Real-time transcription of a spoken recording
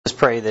Just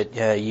pray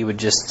that you would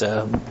just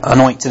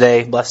anoint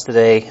today, bless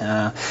today,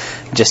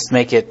 just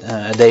make it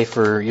a day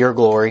for your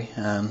glory.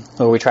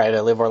 Lord, we try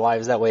to live our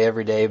lives that way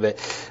every day, but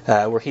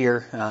we're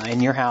here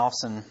in your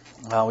house, and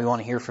we want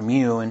to hear from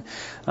you. And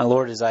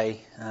Lord, as I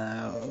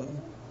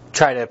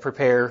try to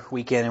prepare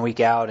week in and week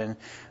out and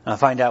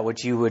find out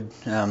what you would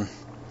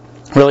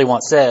really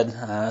want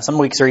said. Some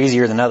weeks are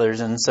easier than others,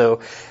 and so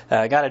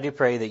God, I do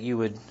pray that you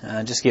would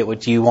just get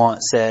what you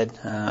want said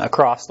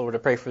across. Lord, I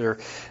pray for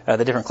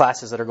the different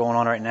classes that are going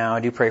on right now.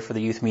 I do pray for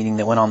the youth meeting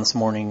that went on this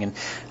morning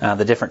and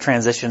the different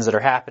transitions that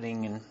are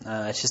happening, and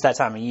it's just that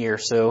time of year.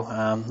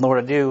 So,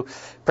 Lord, I do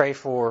pray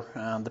for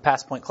the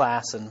Pass Point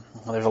class, and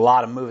there's a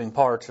lot of moving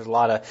parts. There's a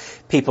lot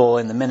of people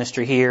in the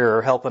ministry here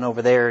or helping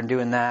over there and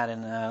doing that,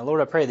 and Lord,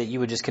 I pray that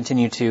you would just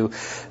continue to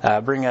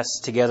bring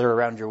us together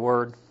around your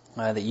word.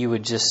 That you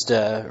would just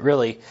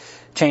really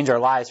change our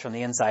lives from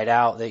the inside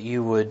out, that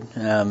you would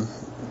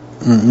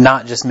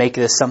not just make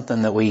this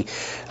something that we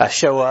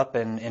show up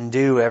and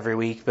do every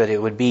week, but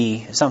it would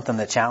be something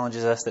that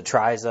challenges us, that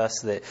tries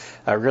us, that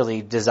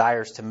really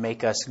desires to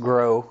make us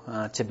grow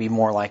to be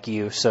more like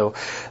you. So,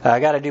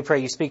 God, I do pray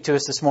you speak to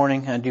us this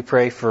morning. I do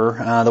pray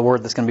for the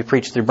word that's going to be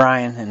preached through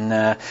Brian.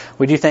 And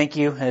we do thank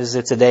you as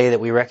it's a day that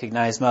we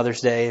recognize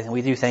Mother's Day. And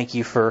we do thank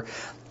you for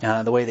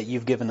the way that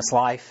you've given us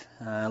life,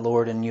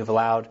 Lord, and you've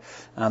allowed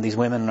these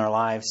women in our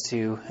lives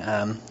to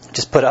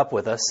just put up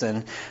with us,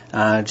 and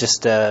I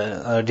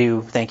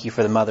do thank you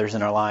for the mothers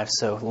in our lives.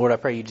 So, Lord, I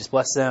pray you just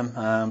bless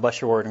them, bless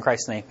your word in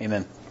Christ's name,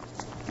 amen.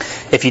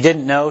 If you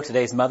didn't know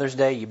today's Mother's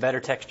Day, you better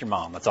text your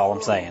mom. That's all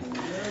I'm saying.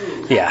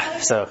 Yeah,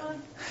 so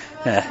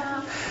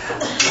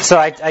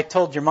I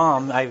told your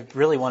mom I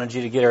really wanted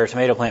you to get her a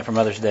tomato plant for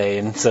Mother's Day,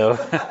 and so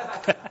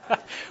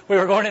we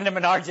were going into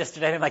Menards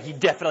yesterday, and I'm like, you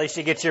definitely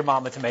should get your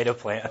mom a tomato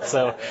plant.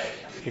 So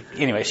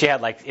anyway, she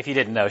had if you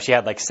didn't know, she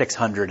had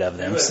 600 of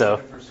them.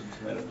 So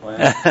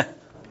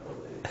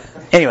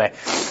anyway,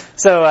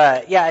 so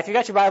if you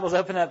got your Bibles,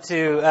 open up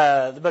to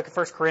the book of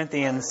 1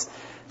 Corinthians.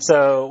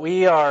 So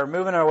we are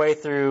moving our way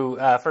through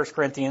 1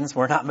 Corinthians.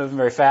 We're not moving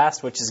very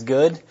fast, which is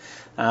good.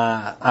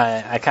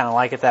 I kind of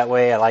like it that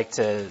way. I like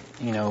to,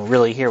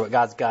 really hear what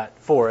God's got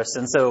for us.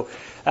 And so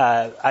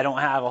I don't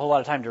have a whole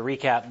lot of time to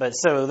recap. But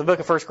so the book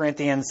of 1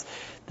 Corinthians,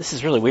 this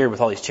is really weird with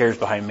all these chairs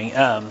behind me,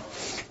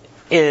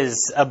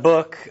 is a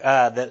book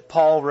that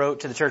Paul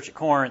wrote to the church at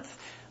Corinth.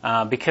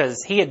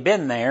 Because he had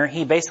been there,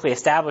 he basically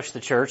established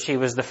the church. He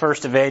was the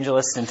first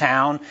evangelist in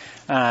town,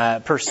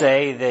 per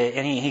se,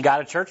 and he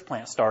got a church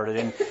plant started.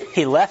 And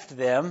he left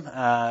them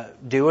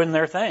doing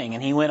their thing,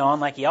 and he went on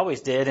like he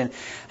always did. And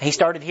he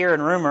started hearing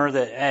rumor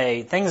that,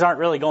 hey, things aren't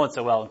really going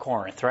so well in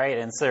Corinth, right?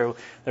 And so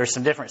there's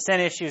some different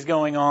sin issues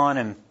going on,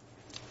 and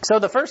so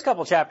the first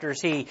couple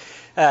chapters, he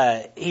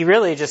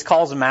really just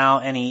calls them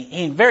out, and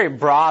he very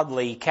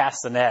broadly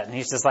casts the net, and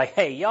he's just like,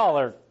 hey, y'all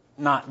are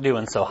not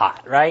doing so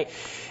hot, right?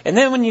 And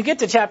then when you get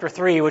to chapter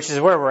 3, which is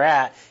where we're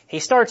at, he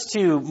starts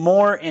to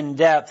more in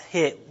depth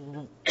hit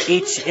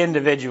each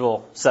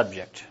individual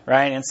subject,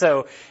 right? And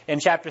so in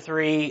chapter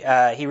 3,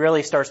 he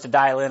really starts to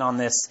dial in on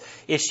this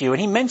issue.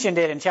 And he mentioned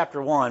it in chapter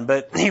 1,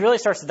 but he really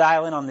starts to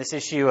dial in on this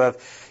issue of,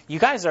 you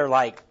guys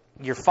are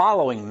you're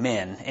following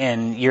men,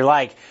 and you're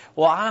like,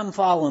 well, I'm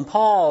following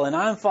Paul, and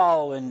I'm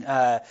following,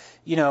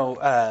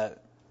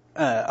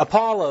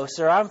 Apollos,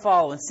 or I'm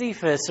following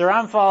Cephas, or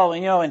I'm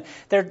following, and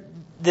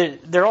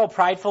they're all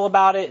prideful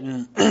about it.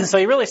 And so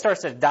he really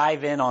starts to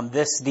dive in on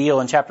this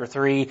deal in chapter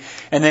 3.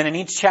 And then in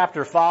each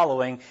chapter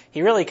following,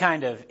 he really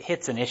kind of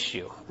hits an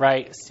issue,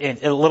 right?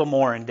 A little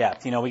more in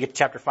depth. We get to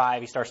chapter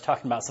 5, he starts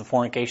talking about some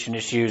fornication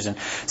issues. And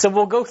so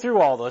we'll go through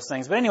all those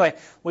things. But anyway,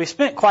 we've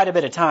spent quite a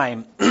bit of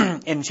time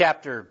in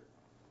chapter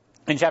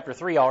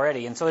 3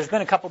 already. And so there's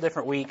been a couple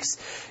different weeks.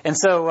 And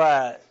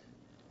so,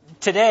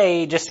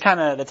 today, just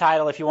kind of the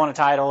title, if you want a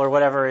title or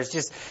whatever, is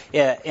just,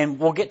 and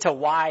we'll get to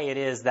why it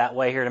is that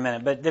way here in a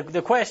minute. But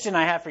the question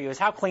I have for you is,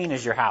 how clean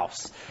is your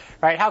house?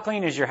 Right? How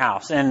clean is your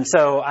house? And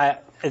so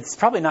it's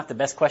probably not the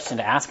best question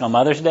to ask on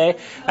Mother's Day.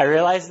 I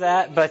realize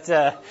that, but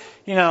it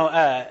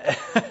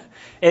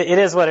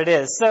is what it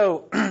is.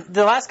 So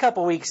the last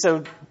couple weeks,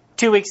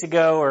 2 weeks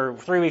ago or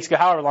 3 weeks ago,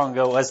 however long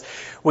ago it was,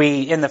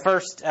 in the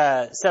first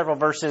several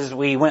verses,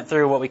 we went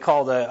through what we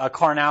called a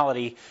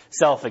carnality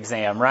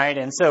self-exam, right?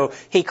 And so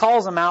he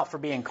calls them out for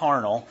being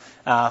carnal,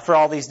 for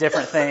all these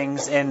different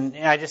things. And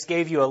I just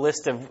gave you a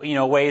list of,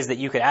 ways that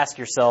you could ask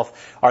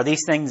yourself, are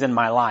these things in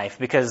my life?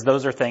 Because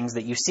those are things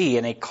that you see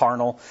in a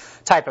carnal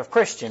type of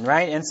Christian,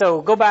 right? And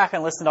so go back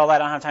and listen to all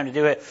that. I don't have time to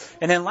do it.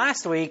 And then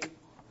last week,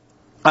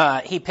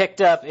 he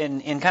picked up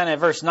in kind of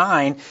verse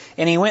 9,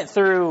 and he went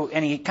through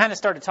and he kind of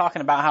started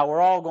talking about how we're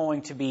all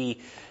going to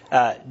be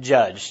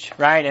judged,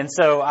 right? And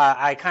so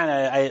I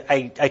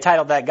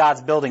titled that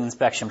God's building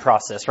inspection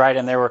process, right?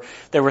 And there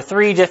were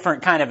three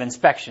different kind of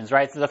inspections,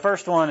 right? So the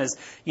first one is,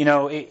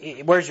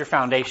 where's your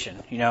foundation?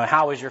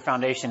 How is your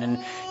foundation?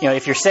 And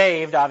if you're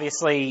saved,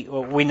 obviously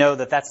we know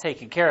that that's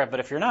taken care of. But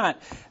if you're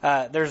not,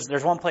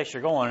 there's one place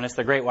you're going, and it's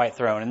the Great White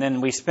Throne. And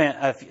then we spent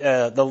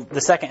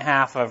the second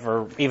half of,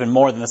 or even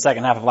more than the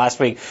second half of last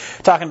week,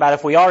 talking about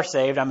if we are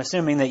saved. I'm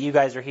assuming that you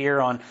guys are here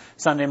on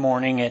Sunday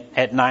morning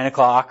at 9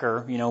 o'clock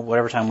or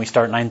whatever time we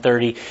start,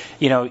 9:30.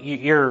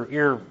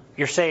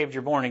 You're saved,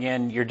 you're born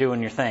again, you're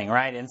doing your thing,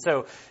 right? And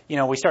so,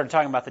 we started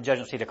talking about the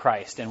judgment seat of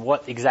Christ and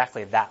what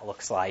exactly that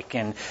looks like.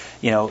 And,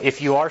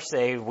 if you are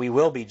saved, we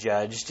will be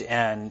judged,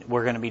 and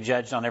we're going to be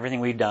judged on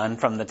everything we've done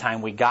from the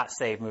time we got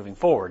saved moving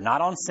forward.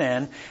 Not on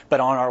sin, but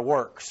on our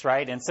works,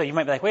 right? And so you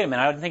might be like, wait a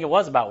minute, I didn't think it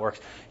was about works.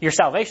 Your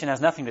salvation has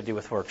nothing to do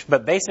with works.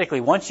 But basically,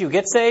 once you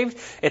get saved,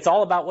 it's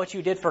all about what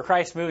you did for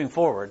Christ moving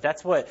forward.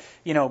 That's what,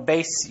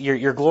 base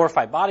your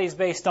glorified body is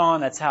based on.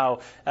 That's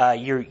how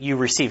you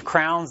receive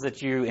crowns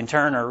that you, in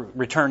turn, are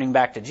returning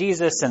back to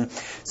Jesus. And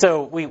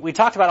so we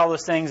talked about all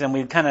those things, and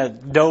we kind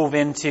of dove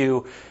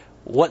into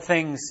what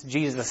things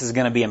Jesus is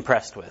going to be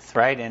impressed with,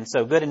 right? And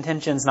so good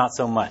intentions, not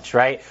so much,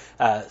 right?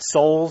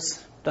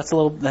 Souls,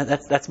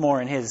 that's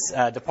more in his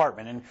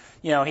department.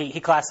 And he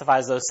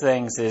classifies those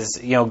things as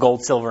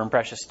gold, silver, and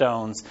precious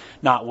stones,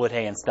 not wood,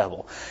 hay, and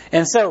stubble.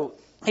 And so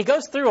he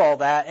goes through all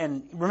that,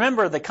 and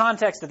remember the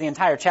context of the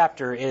entire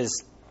chapter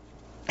is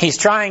he's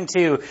trying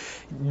to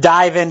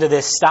dive into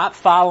this, stop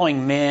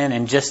following men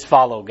and just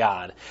follow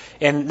God.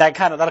 And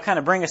that'll kind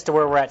of bring us to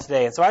where we're at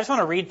today. And so I just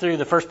want to read through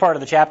the first part of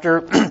the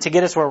chapter to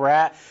get us where we're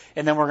at,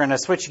 and then we're going to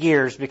switch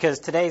gears because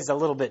today's a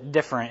little bit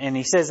different. And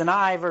he says, and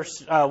I,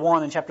 verse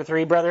 1 in chapter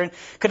 3, brethren,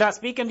 could not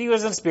speak unto you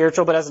as unto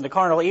spiritual, but as unto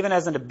carnal, even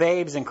as unto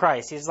babes in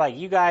Christ. He's like,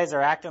 you guys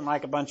are acting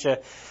like a bunch of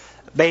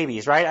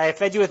babies, right? I have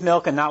fed you with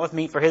milk and not with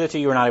meat, for hitherto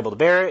you were not able to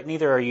bear it,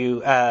 neither are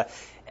you...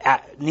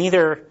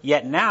 neither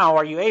yet now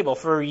are you able,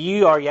 for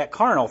you are yet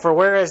carnal. For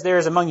whereas there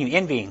is among you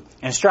envying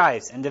and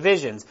strifes and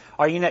divisions,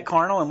 are you not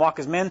carnal and walk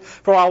as men?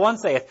 For while one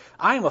saith,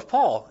 I am of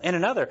Paul, and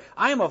another,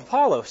 I am of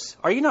Apollos,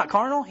 are you not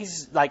carnal?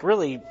 He's like,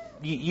 really,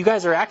 you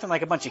guys are acting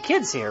like a bunch of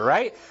kids here,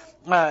 right?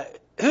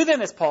 Who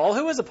then is Paul?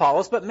 Who is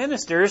Apollos? But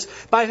ministers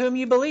by whom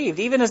you believed,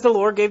 even as the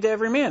Lord gave to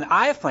every man.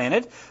 I have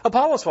planted,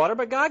 Apollos water,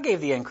 but God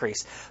gave the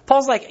increase.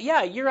 Paul's like,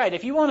 yeah, you're right.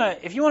 If you want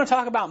to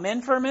talk about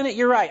men for a minute,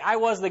 you're right. I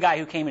was the guy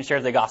who came and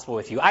shared the gospel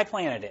with you. I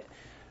planted it.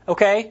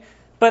 Okay?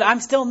 But I'm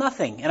still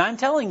nothing. And I'm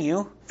telling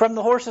you, from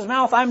the horse's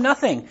mouth, I'm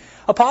nothing.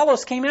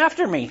 Apollos came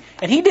after me,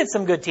 and he did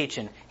some good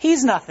teaching.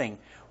 He's nothing.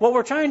 What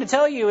we're trying to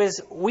tell you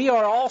is we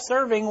are all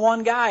serving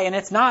one guy, and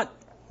it's not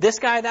this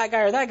guy, that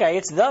guy, or that guy.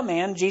 It's the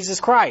man, Jesus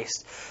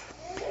Christ.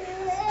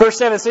 Verse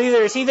 7, so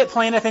neither is he that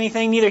planteth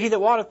anything, neither he that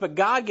watereth, but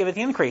God giveth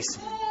the increase.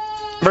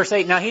 Verse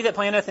 8, now he that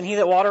planteth and he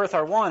that watereth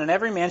are one, and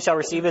every man shall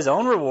receive his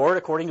own reward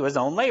according to his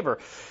own labor.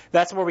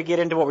 That's where we get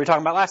into what we were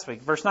talking about last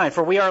week. Verse 9,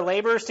 for we are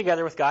laborers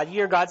together with God.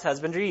 Ye are God's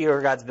husbandry, ye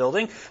are God's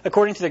building.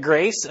 According to the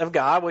grace of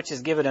God, which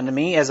is given unto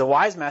me, as a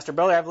wise master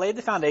builder, I have laid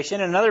the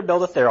foundation, and another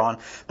buildeth thereon.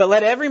 But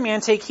let every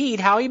man take heed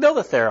how he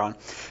buildeth thereon.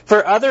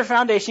 For other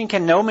foundation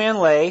can no man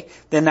lay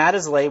than that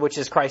is laid, which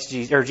is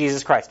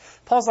Jesus Christ.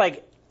 Paul's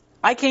like,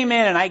 I came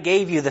in and I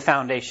gave you the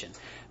foundation.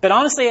 But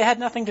honestly, it had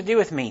nothing to do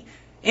with me.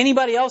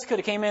 Anybody else could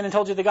have came in and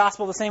told you the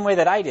gospel the same way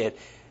that I did.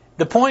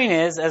 The point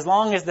is, as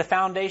long as the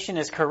foundation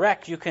is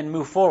correct, you can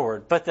move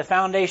forward. But the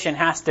foundation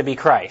has to be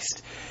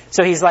Christ.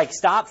 So he's like,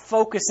 stop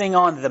focusing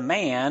on the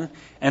man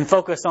and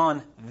focus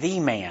on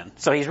the man.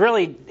 So he's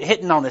really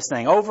hitting on this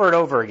thing over and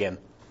over again.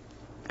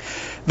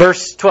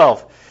 Verse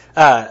 12.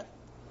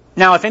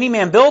 Now, if any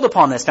man build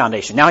upon this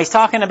foundation. Now, he's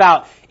talking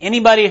about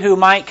anybody who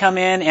might come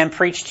in and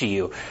preach to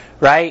you,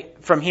 right,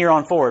 from here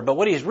on forward. But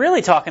what he's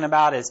really talking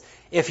about is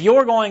if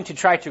you're going to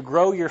try to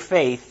grow your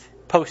faith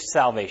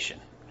post-salvation.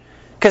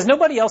 Because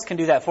nobody else can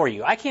do that for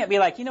you. I can't be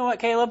like, you know what,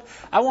 Caleb?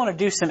 I want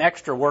to do some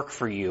extra work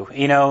for you,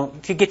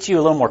 to get you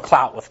a little more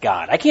clout with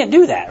God. I can't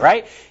do that,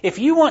 right? If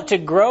you want to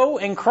grow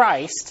in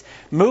Christ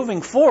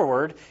moving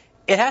forward,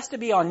 it has to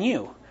be on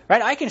you.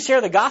 Right? I can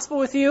share the gospel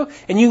with you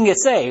and you can get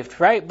saved,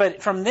 right?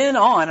 But from then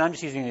on, I'm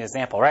just using an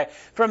example, right?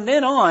 From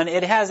then on,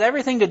 it has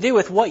everything to do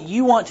with what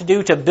you want to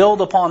do to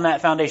build upon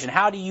that foundation.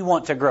 How do you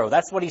want to grow?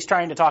 That's what he's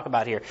trying to talk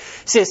about here.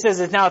 So it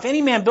says, now if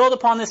any man build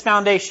upon this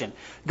foundation,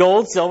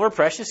 gold, silver,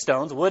 precious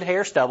stones, wood,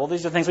 hair, stubble,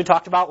 these are things we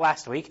talked about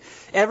last week,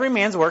 every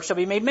man's work shall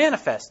be made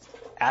manifest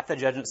at the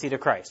judgment seat of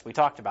Christ. We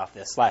talked about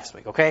this last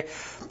week, okay?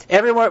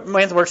 Every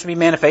man's work shall be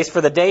manifest,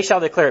 for the day shall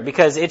declare it,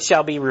 because it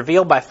shall be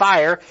revealed by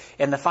fire,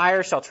 and the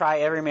fire shall try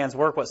every man's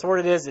work, what sort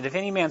it is. And if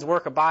any man's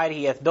work abide,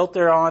 he hath built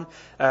thereupon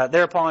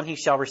he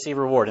shall receive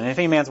reward. And if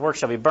any man's work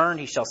shall be burned,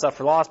 he shall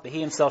suffer loss, but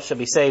he himself shall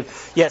be saved,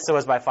 yet so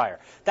as by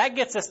fire. That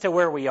gets us to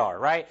where we are,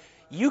 right?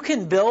 You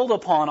can build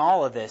upon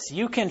all of this.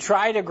 You can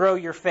try to grow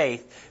your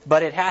faith,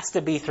 but it has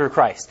to be through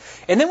Christ.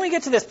 And then we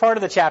get to this part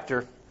of the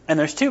chapter, and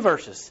there's 2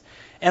 verses.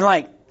 And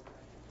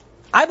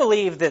I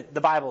believe that the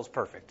Bible is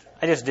perfect.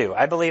 I just do.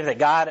 I believe that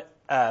God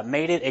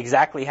made it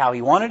exactly how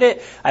He wanted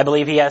it. I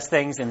believe He has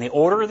things in the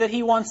order that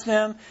He wants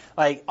them.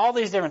 Like, all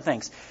these different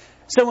things.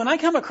 So when I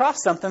come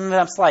across something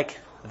that's like,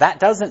 that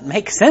doesn't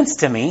make sense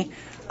to me,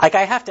 like,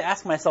 I have to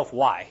ask myself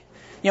why.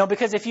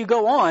 Because if you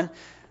go on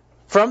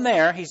from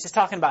there, He's just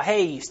talking about,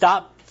 hey,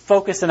 stop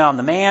focusing on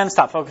the man,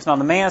 stop focusing on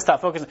the man,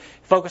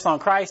 focus on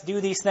Christ,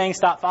 do these things,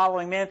 stop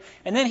following men.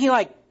 And then He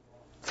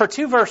for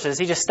 2 verses,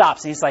 He just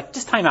stops and He's like,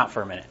 just time out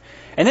for a minute.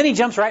 And then He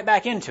jumps right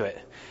back into it.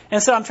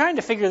 And so I'm trying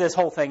to figure this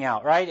whole thing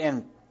out, right?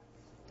 And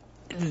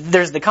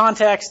there's the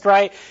context,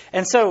 right?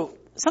 And so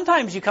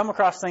sometimes you come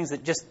across things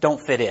that just don't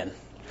fit in.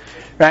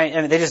 Right?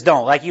 I mean, they just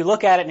don't. Like, you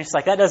look at it and it's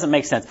like, that doesn't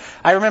make sense.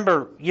 I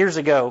remember years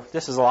ago,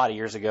 this was a lot of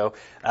years ago,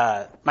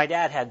 my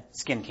dad had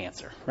skin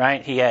cancer,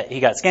 right? He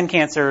got skin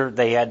cancer.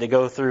 They had to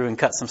go through and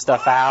cut some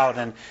stuff out,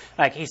 and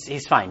like,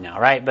 he's fine now,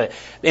 right? But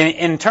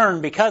in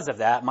turn, because of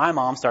that, my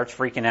mom starts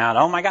freaking out.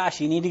 Oh my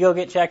gosh, you need to go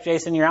get checked,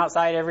 Jason. You're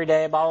outside every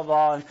day, blah, blah,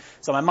 blah. And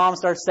so my mom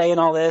starts saying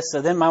all this.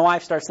 So then my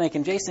wife starts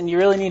thinking, Jason, you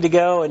really need to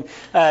go and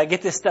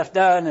get this stuff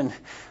done. And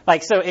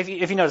like, so if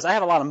you notice, I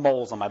have a lot of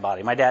moles on my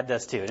body. My dad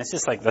does too. And it's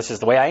just like, that's just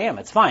the way I am.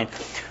 It's fine.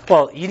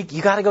 Well,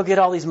 you got to go get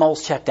all these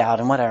moles checked out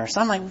and whatever.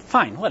 So I'm like,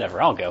 fine,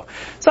 whatever, I'll go.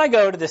 So I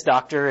go to this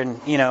doctor, and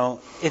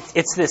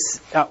it's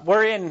this.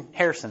 We're in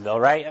Harrisonville,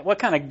 right? What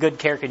kind of good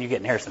care can you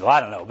get in Harrisonville?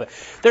 I don't know, but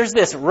there's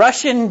this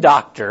Russian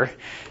doctor.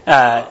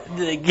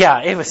 It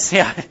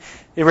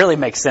really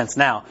makes sense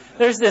now.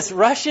 There's this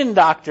Russian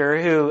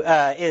doctor who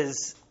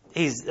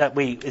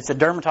it's a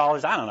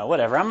dermatologist. I don't know,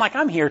 whatever. I'm like,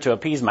 I'm here to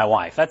appease my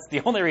wife. That's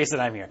the only reason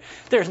I'm here.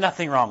 There's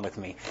nothing wrong with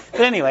me.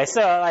 But anyway,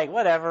 so like,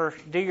 whatever,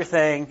 do your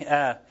thing.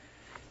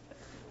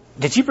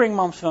 Did you bring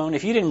Mom's phone?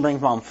 If you didn't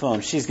bring Mom's phone,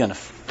 she's gonna.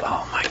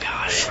 Oh my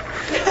gosh.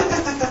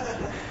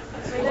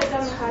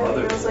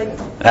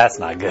 That's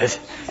not good.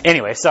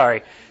 Anyway,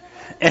 sorry.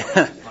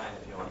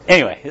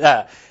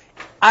 Anyway.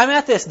 I'm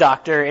at this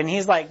doctor, and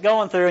he's like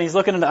going through, and he's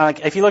looking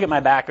at, if you look at my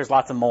back, there's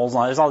lots of moles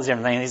on it, there's all these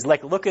different things. He's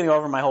like looking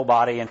over my whole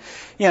body, and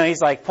he's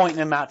like pointing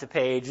them out to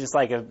Paige. It's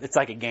like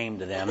a game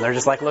to them. They're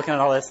just like looking at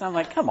all this, and I'm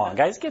like, come on,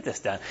 guys, get this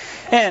done.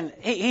 And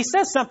he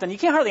says something. You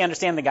can't hardly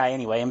understand the guy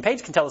anyway, and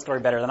Paige can tell the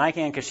story better than I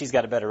can because she's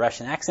got a better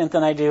Russian accent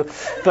than I do.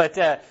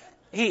 But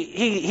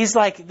he's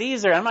like,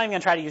 these are. I'm not even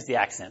gonna try to use the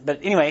accent, but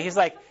anyway, he's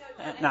like,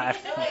 no,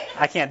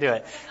 I can't do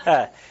it.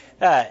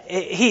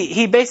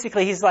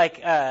 He's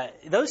like,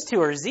 those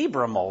 2 are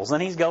zebra moles,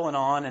 and he's going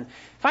on, and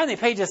finally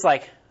Paige is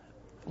like,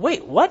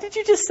 wait, what did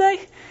you just say?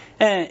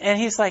 And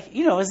he's like,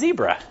 a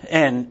zebra.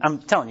 And I'm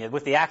telling you,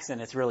 with the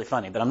accent, it's really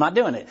funny, but I'm not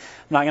doing it.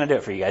 I'm not going to do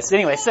it for you guys.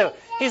 Anyway, so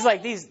he's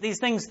like, these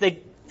things,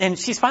 and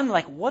she's finally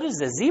like, what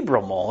is a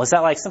zebra mole? Is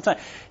that like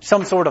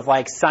some sort of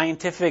like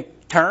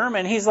scientific term?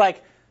 And he's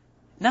like,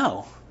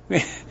 no.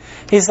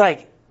 He's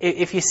like,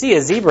 if you see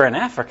a zebra in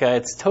Africa,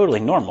 it's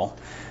totally normal.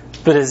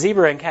 But a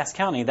zebra in Cass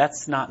County,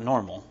 that's not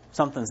normal.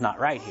 Something's not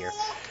right here.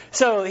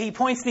 So he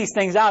points these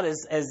things out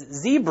as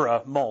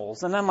zebra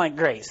moles, and I'm like,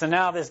 great. So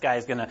now this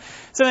guy's gonna.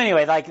 So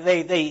anyway, like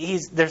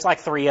there's like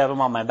 3 of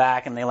them on my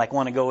back, and they like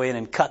want to go in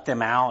and cut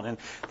them out. And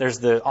there's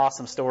the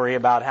awesome story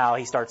about how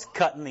he starts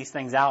cutting these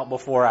things out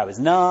before I was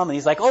numb, and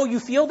he's like, oh,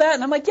 you feel that?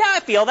 And I'm like, yeah, I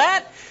feel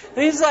that.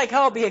 And he's like,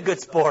 I'll be a good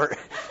sport.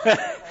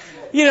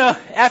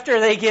 After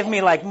they give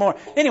me like more.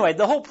 Anyway,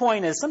 the whole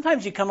point is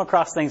sometimes you come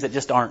across things that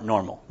just aren't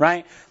normal,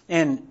 right?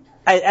 And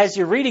as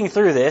you're reading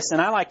through this,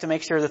 and I like to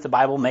make sure that the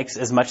Bible makes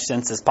as much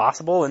sense as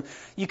possible, and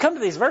you come to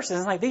these verses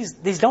and like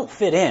these don't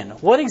fit in.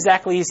 What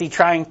exactly is he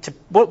trying to?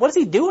 What is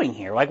he doing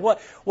here? Like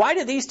what? Why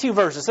did these 2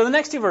 verses? So the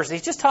next 2 verses,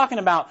 he's just talking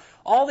about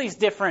all these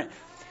different.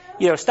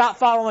 Stop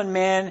following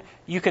men.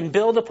 You can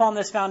build upon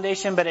this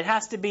foundation, but it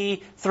has to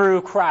be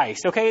through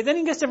Christ. Okay? Then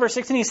he gets to verse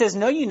 16. He says,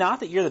 know ye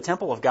not that you're the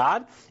temple of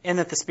God, and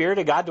that the Spirit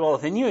of God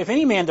dwelleth in you? If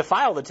any man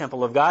defile the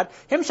temple of God,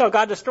 him shall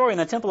God destroy, and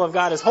the temple of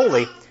God is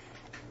holy.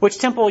 Which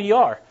temple ye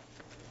are?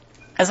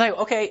 I was like,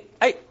 okay,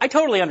 I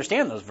totally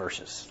understand those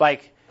verses.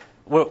 Like,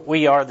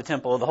 we are the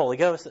temple of the Holy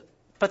Ghost.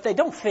 But they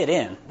don't fit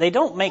in. They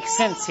don't make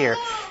sense here.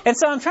 And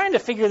so I'm trying to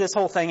figure this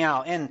whole thing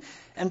out. And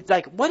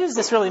like, what does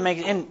this really make?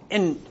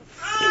 And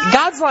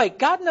God's like,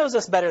 God knows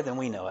us better than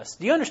we know us.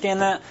 Do you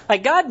understand that?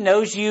 Like, God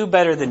knows you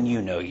better than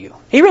you know you.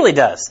 He really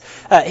does.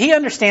 He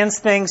understands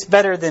things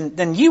better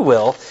than you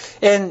will.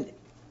 And,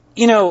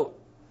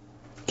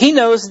 He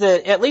knows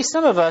that at least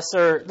some of us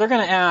they're going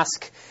to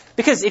ask,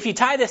 because if you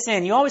tie this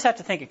in, you always have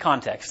to think of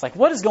context. Like,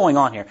 what is going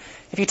on here?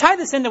 If you tie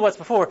this into what's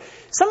before,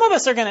 some of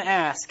us are going to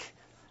ask,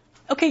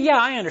 okay, yeah,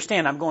 I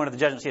understand I'm going to the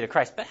judgment seat of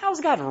Christ, but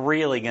how's God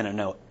really going to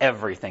know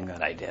everything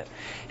that I did?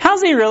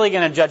 How's He really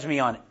going to judge me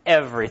on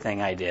everything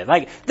I did?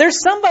 Like,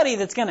 there's somebody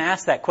that's going to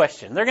ask that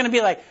question. They're going to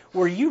be like,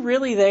 were you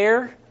really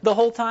there the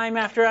whole time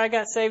after I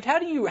got saved?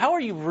 How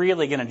are you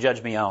really going to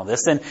judge me on all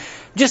this? And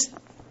just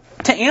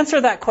to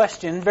answer that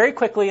question very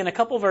quickly in a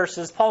couple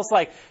verses, Paul's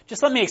like,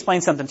 just let me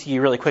explain something to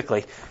you really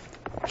quickly.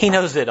 He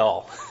knows it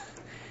all.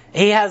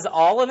 He has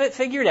all of it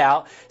figured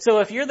out. So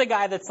if you're the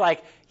guy that's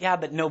like, yeah,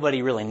 but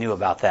nobody really knew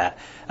about that,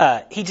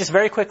 he just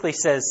very quickly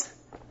says,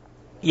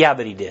 yeah,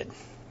 but he did.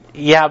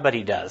 Yeah, but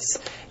he does.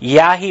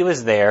 Yeah, he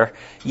was there.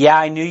 Yeah,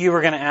 I knew you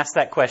were going to ask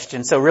that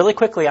question. So really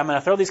quickly, I'm going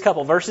to throw these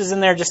couple verses in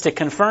there just to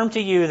confirm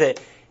to you that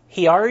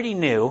he already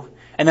knew,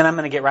 and then I'm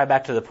going to get right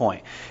back to the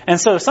point.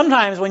 And so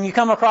sometimes when you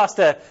come across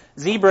the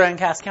zebra in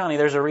Cass County,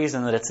 there's a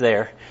reason that it's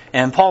there.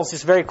 And Paul's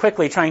just very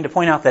quickly trying to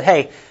point out that,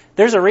 hey,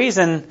 there's a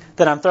reason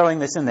that I'm throwing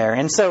this in there.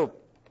 And so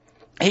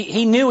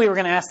he knew we were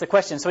going to ask the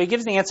question, so he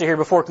gives the answer here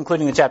before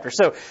concluding the chapter.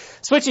 So,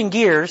 switching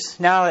gears,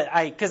 now,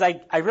 because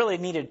I really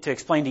needed to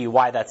explain to you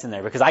why that's in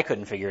there, because I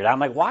couldn't figure it out. I'm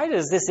like, why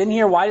is this in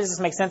here? Why does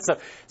this make sense? So,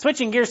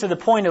 switching gears to the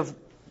point of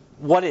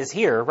what is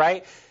here,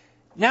 right?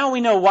 Now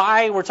we know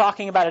why we're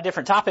talking about a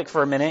different topic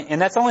for a minute, and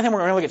that's the only thing.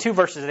 We're going to look at 2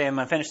 verses today, and I'm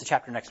going to finish the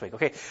chapter next week,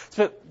 okay?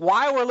 So,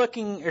 why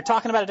we're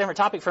talking about a different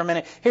topic for a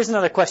minute, here's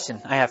another question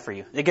I have for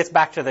you. It gets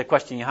back to the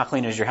question, how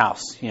clean is your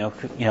house? You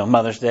know,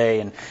 Mother's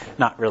Day, and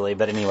not really,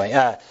 but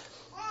anyway,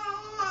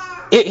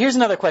 here's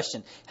another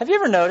question. Have you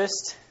ever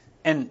noticed,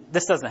 and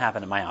this doesn't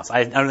happen in my house.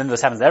 I don't know if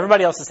this happens at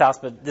everybody else's house,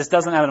 but this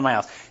doesn't happen in my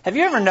house. Have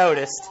you ever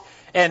noticed,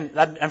 and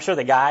I'm sure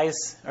the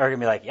guys are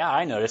going to be like, yeah,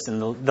 I noticed,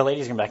 and the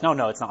ladies are going to be like,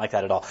 no, it's not like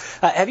that at all.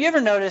 Have you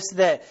ever noticed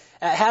that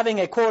having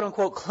a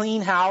quote-unquote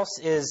clean house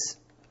is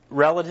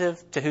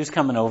relative to who's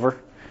coming over,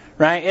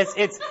 right?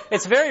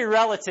 It's very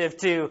relative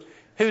to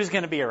who's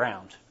going to be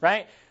around,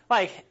 right?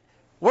 Like,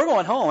 we're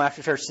going home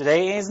after church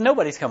today, and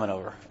nobody's coming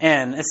over.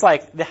 And it's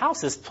like, the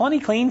house is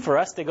plenty clean for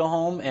us to go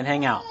home and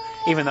hang out,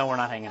 even though we're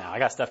not hanging out. I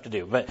got stuff to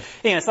do. But,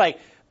 it's like,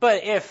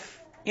 but if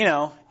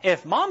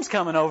mom's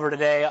coming over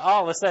today,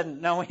 all of a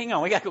sudden, no, hang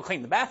on, we got to go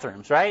clean the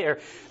bathrooms, right?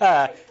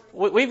 Or,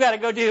 we've got to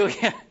go do,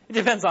 it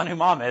depends on who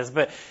mom is,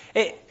 but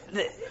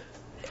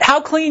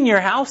how clean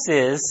your house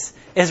is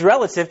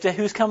relative to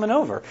who's coming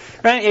over,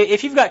 right?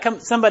 If you've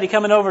got somebody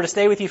coming over to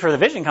stay with you for the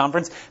vision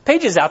conference,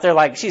 Paige is out there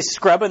like she's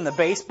scrubbing the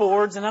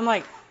baseboards, and I'm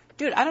like,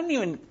 dude,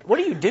 what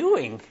are you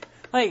doing?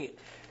 Like,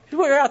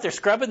 people are out there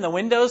scrubbing the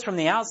windows from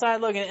the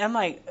outside looking, I'm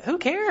like, who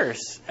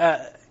cares?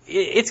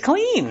 It's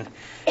clean.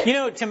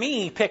 To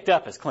me, picked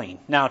up is clean.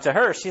 Now, to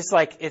her, she's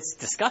like, it's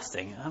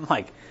disgusting. I'm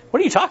like,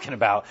 what are you talking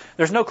about?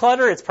 There's no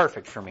clutter. It's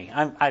perfect for me.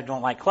 I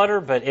don't like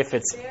clutter, but if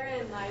it's...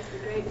 Therein lies the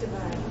great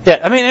divide. Yeah,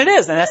 I mean, it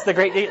is, and that's the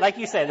great, like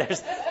you said,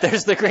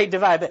 there's the great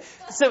divide. But,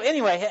 so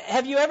anyway,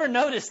 have you ever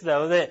noticed,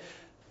 though, that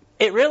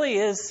it really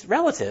is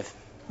relative,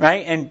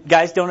 right? And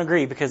guys don't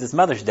agree because it's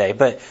Mother's Day,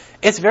 but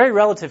it's very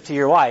relative to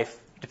your wife,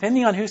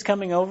 depending on who's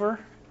coming over,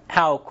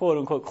 how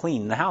quote-unquote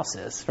clean the house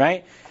is,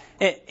 right?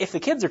 If the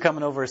kids are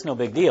coming over, it's no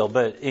big deal.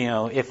 But,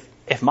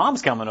 if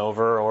mom's coming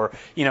over, or,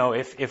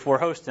 if we're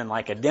hosting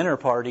like a dinner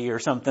party or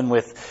something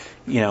with,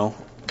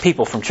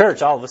 people from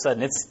church, all of a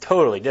sudden it's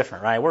totally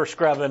different, right? We're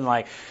scrubbing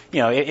like,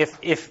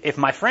 if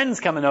my friend's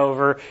coming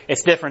over,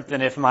 it's different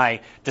than if my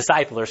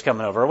discipler's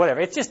coming over or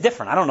whatever. It's just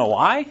different. I don't know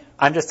why.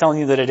 I'm just telling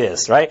you that it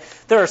is, right?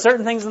 There are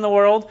certain things in the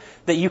world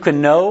that you can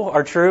know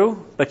are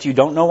true, but you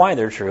don't know why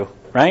they're true,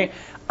 right?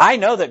 I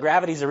know that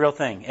gravity's a real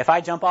thing. If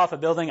I jump off a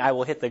building, I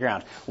will hit the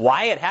ground.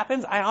 Why it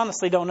happens, I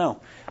honestly don't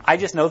know. I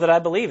just know that I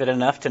believe it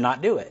enough to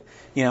not do it.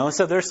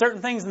 So there's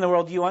certain things in the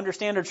world you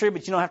understand are true,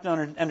 but you don't have to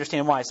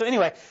understand why. So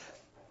anyway,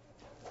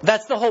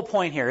 that's the whole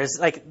point here. Is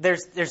like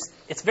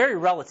it's very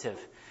relative.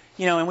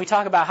 And we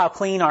talk about how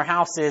clean our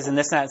house is and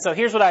this and that. So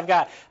here's what I've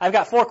got. I've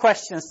got 4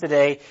 questions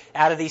today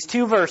out of these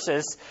 2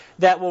 verses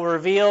that will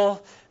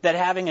reveal that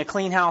having a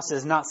clean house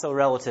is not so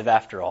relative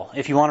after all.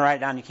 If you want to write it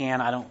down, you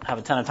can. I don't have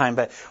a ton of time,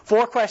 but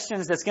 4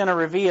 questions that will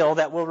reveal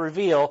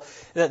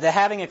that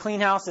having a clean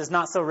house is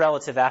not so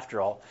relative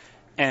after all.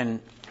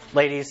 And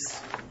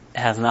ladies, it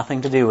has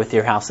nothing to do with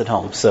your house at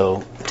home.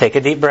 So take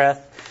a deep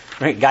breath.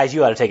 Right, guys,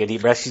 you ought to take a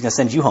deep breath. She's going to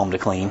send you home to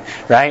clean,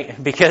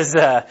 right? Because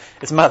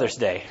it's Mother's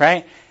Day,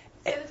 right?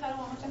 Say the title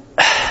one more time.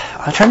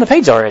 I turned the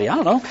page already. I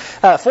don't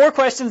know. 4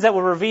 questions that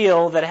will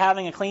reveal that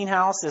having a clean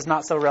house is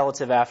not so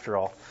relative after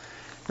all.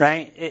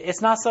 Right?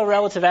 It's not so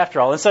relative after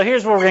all. And so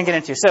here's what we're going to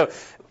get into. So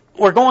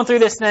we're going through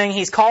this thing.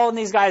 He's calling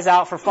these guys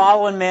out for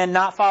following men,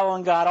 not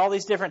following God, all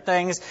these different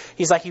things.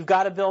 He's like, you've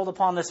got to build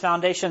upon this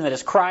foundation that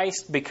is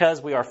Christ,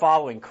 because we are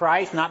following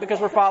Christ, not because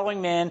we're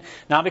following men,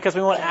 not because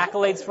we want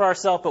accolades for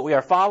ourselves, but we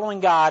are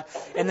following God.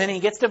 And then he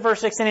gets to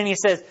verse 16 and he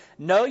says,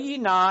 know ye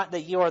not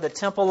that you are the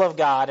temple of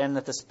God, and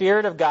that the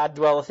Spirit of God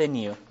dwelleth in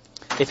you?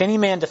 If any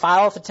man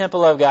defileth the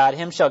temple of God,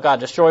 him shall God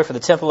destroy, for the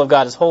temple of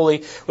God is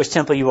holy, which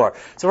temple you are.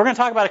 So we're going to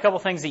talk about a couple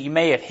things that you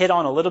may have hit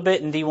on a little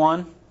bit in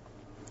D1.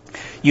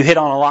 You hit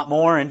on a lot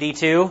more in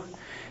D2.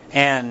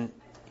 And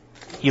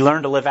you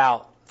learn to live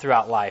out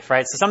throughout life,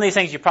 right? So some of these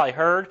things you probably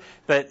heard,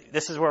 but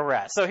this is where we're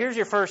at. So here's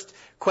your first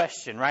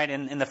question, right?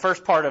 In the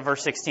first part of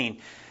verse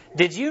 16.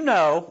 Did you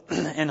know,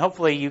 and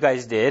hopefully you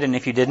guys did, and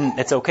if you didn't,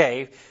 it's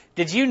okay.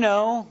 Did you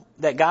know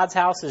that God's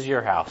house is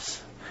your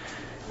house?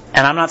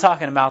 And I'm not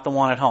talking about the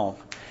one at home.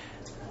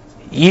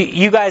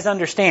 You guys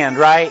understand,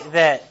 right,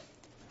 that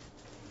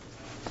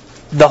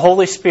the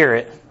Holy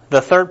Spirit,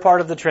 the third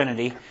part of the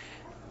Trinity,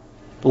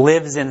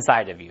 lives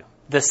inside of you.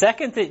 The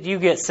second that you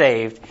get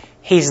saved,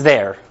 He's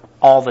there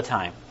all the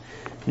time.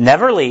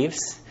 Never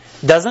leaves,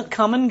 doesn't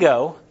come and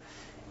go,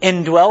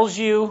 indwells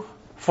you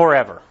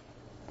forever.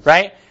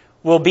 Right?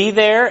 will be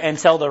there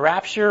until the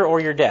rapture or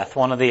your death,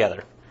 one or the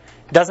other.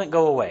 It doesn't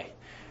go away.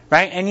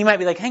 Right? And you might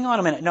be like, hang on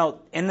a minute. No,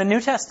 in the New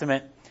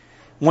Testament,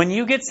 when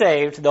you get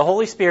saved, the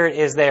Holy Spirit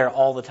is there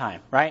all the time,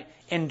 right?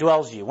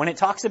 Indwells you. When it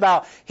talks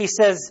about, he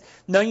says,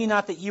 know ye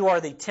not that you are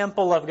the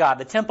temple of God.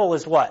 The temple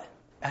is what?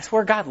 That's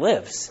where God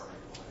lives.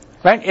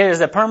 Right? It is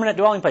a permanent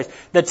dwelling place.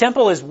 The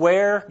temple is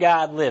where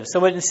God lives. So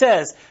when it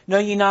says, know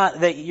ye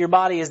not that your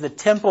body is the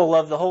temple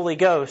of the Holy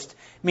Ghost,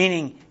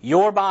 meaning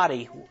your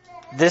body,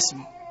 this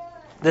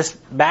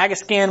bag of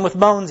skin with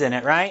bones in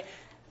it, right?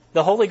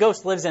 The Holy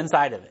Ghost lives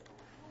inside of it.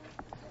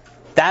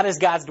 That is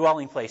God's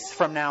dwelling place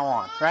from now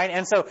on, right?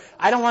 And so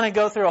I don't want to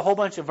go through a whole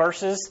bunch of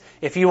verses.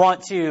 If you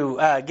want to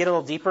get a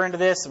little deeper into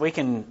this, we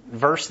can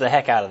verse the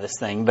heck out of this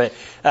thing. But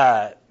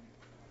I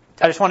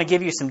just want to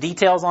give you some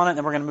details on it, and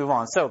then we're going to move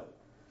on. So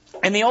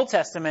in the Old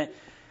Testament,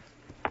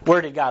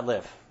 where did God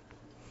live?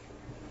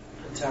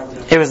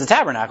 It was the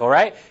tabernacle,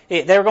 right?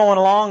 They were going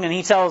along, and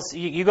he tells,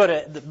 you go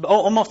to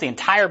almost the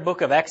entire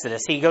book of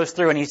Exodus, he goes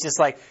through and he's just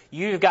like,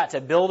 you've got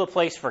to build a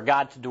place for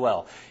God to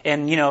dwell.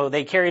 And,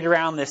 they carried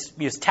around this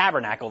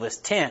tabernacle, this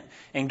tent,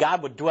 and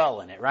God would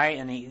dwell in it, right?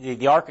 And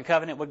the Ark of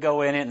Covenant would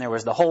go in it, and there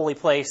was the holy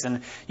place,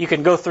 and you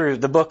can go through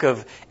the book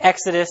of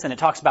Exodus, and it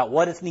talks about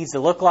what it needs to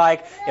look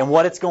like, and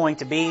what it's going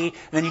to be. And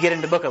then you get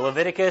into the book of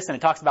Leviticus, and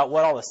it talks about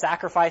what all the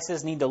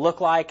sacrifices need to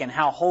look like, and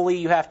how holy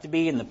you have to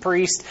be, and the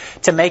priest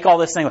to make all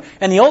this thing.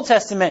 In the Old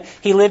Testament,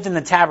 he lived in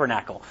the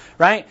tabernacle,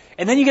 right?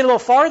 And then you get a little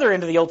farther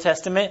into the Old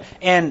Testament,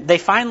 and they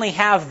finally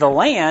have the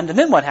land, and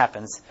then what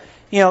happens?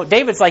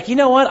 David's like, you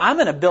know what? I'm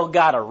going to build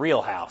God a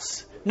real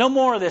house. No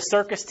more of this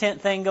circus tent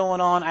thing going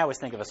on. I always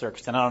think of a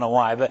circus tent. I don't know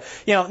why, but,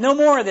 no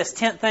more of this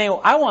tent thing.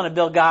 I want to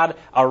build God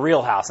a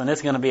real house, and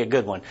it's going to be a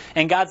good one.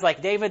 And God's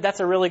like, David, that's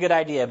a really good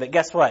idea, but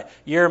guess what?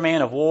 You're a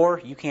man of war.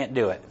 You can't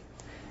do it.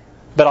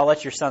 But I'll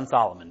let your son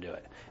Solomon do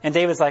it. And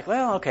David's like,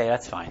 well, okay,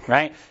 that's fine,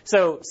 right?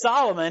 So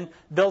Solomon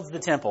builds the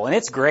temple, and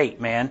it's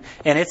great, man.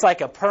 And it's like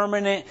a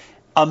permanent,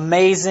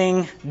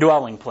 amazing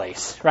dwelling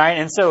place, right?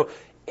 And so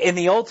in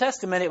the Old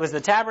Testament, it was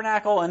the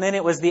tabernacle, and then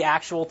it was the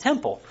actual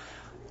temple,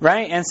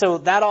 right? And so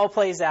that all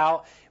plays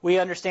out. We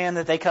understand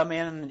that they come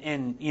in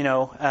and you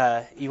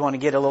want to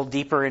get a little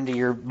deeper into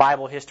your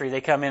Bible history.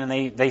 They come in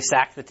and they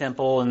sack the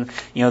temple and,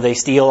 they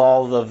steal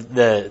all of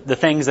the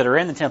things that are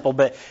in the temple.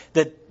 But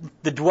the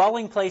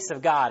dwelling place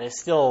of God is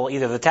still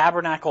either the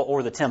tabernacle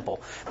or the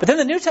temple. But then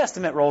the New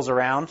Testament rolls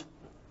around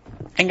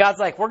and God's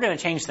like, we're going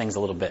to change things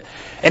a little bit.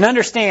 And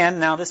understand,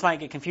 now this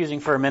might get confusing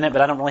for a minute,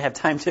 but I don't really have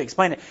time to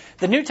explain it.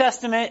 The New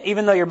Testament,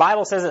 even though your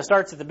Bible says it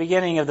starts at the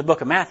beginning of the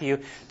book of Matthew,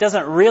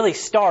 doesn't really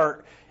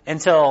start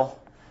until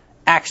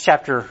Acts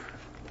chapter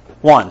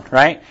 1,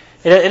 right?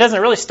 It doesn't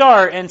really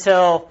start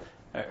until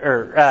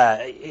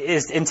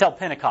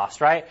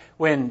Pentecost, right?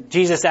 When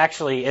Jesus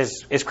actually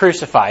is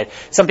crucified.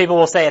 Some people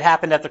will say it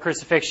happened at the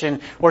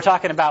crucifixion. We're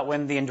talking about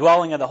when the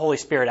indwelling of the Holy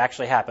Spirit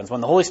actually happens.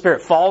 When the Holy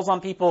Spirit falls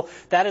on people,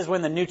 that is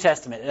when the New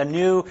Testament, a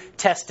new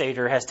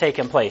testator has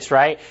taken place,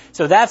 right?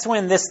 So that's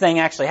when this thing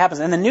actually happens.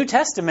 In the New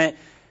Testament,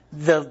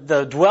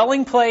 the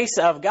dwelling place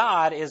of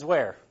God is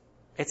where?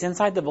 It's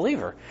inside the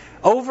believer.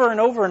 Over and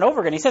over and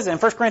over again. He says it in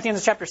 1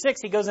 Corinthians chapter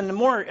 6. He goes into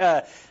more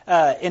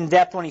in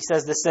depth when he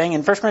says this thing.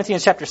 In 1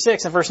 Corinthians chapter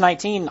 6 and verse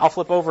 19, I'll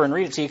flip over and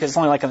read it to you because it's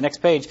only like on the next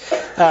page.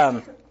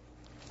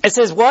 It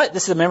says what?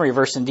 This is a memory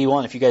verse in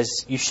D1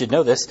 if you should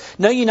know this.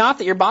 Know ye not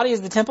that your body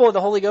is the temple of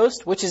the Holy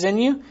Ghost, which is in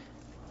you?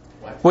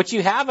 What? Which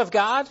you have of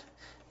God,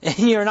 and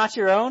you are not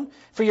your own?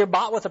 For you're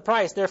bought with a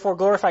price. Therefore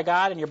glorify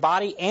God in your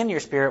body and your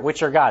spirit,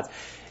 which are God's.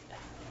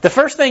 The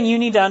first thing you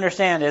need to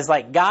understand is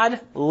God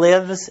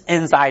lives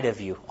inside of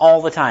you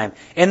all the time.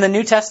 In the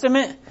New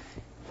Testament,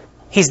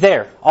 He's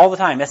there all the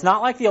time. It's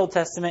not like the Old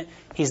Testament.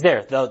 He's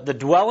there. The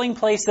dwelling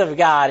place of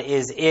God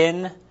is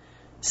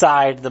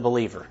inside the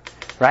believer,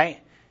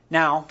 right?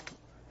 Now,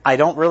 I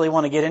don't really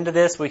want to get into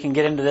this. We can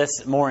get into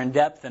this more in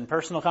depth in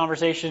personal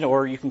conversation,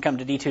 or you can come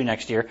to D2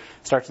 next year.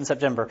 Starts in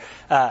September.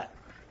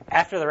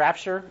 After the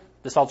rapture,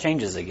 this all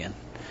changes again,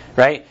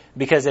 right?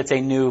 Because it's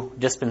a new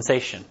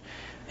dispensation.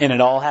 And it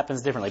all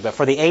happens differently. But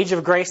for the age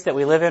of grace that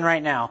we live in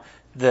right now,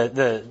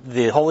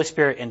 the Holy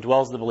Spirit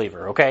indwells the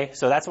believer. Okay?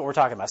 So that's what we're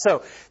talking about.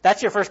 So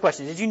that's your first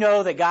question. Did you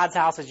know that God's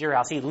house is your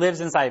house? He lives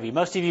inside of you.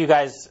 Most of you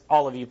guys,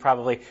 all of you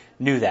probably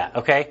knew that.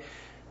 Okay?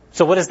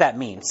 So what does that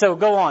mean? So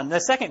go on. The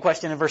second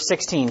question in verse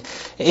 16.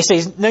 It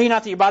says, know ye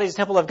not that your body is a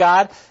temple of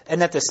God,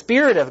 and that the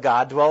Spirit of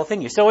God dwelleth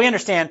in you. So we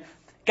understand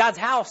God's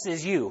house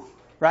is you.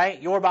 Right?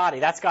 Your body.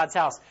 That's God's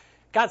house.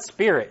 God's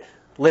Spirit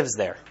lives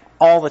there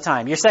all the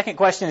time. Your second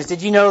question is,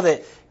 did you know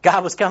that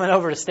God was coming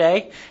over to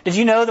stay? Did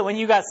you know that when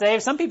you got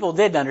saved, some people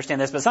did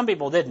understand this, but some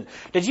people didn't.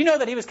 Did you know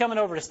that He was coming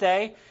over to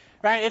stay?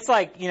 Right? It's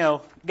like,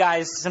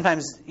 guys,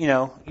 sometimes,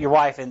 your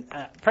wife, and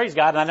praise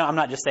God, and I'm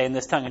not just saying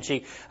this tongue in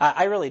cheek.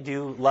 I really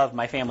do love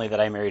my family that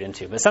I married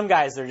into. But some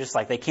guys, they're just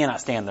like, they cannot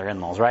stand their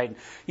in-laws, right?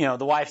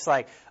 The wife's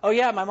like, oh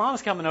yeah, my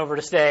mom's coming over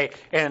to stay.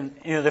 And,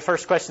 the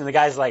first question the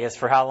guy's like is,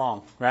 for how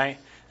long, right?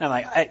 And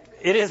I'm like,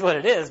 it is what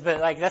it is. But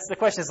like, that's the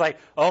question. It's like,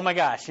 oh my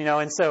gosh,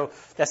 and so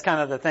that's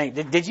kind of the thing.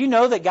 Did you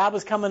know that God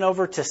was coming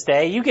over to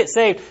stay? You get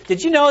saved.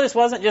 Did you know this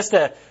wasn't just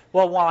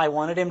while I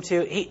wanted him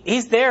to?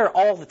 He's there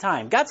all the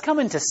time. God's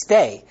coming to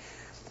stay.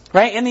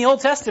 Right? In the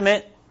Old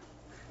Testament,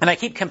 and I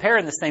keep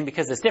comparing this thing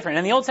because it's different.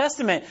 In the Old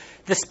Testament,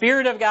 the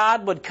Spirit of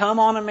God would come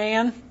on a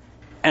man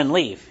and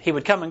leave. He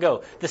would come and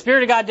go. The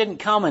Spirit of God didn't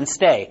come and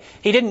stay.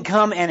 He didn't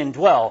come and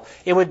indwell.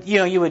 It would,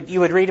 you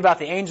would read about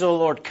the angel of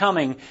the Lord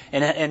coming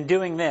and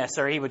doing this,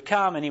 or he would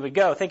come and he would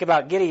go. Think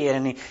about Gideon,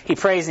 and he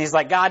prays and he's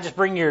like, God, just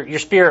bring your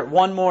Spirit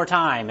one more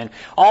time. And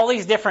all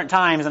these different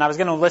times, and I was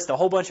going to list a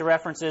whole bunch of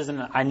references,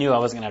 and I knew I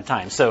wasn't going to have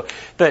time. So,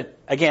 but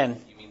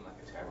again,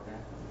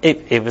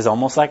 it was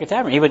almost like a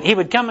tabernacle. He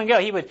would come and go.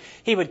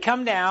 He would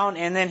come down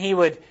and then he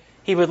would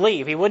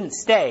leave. He wouldn't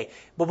stay.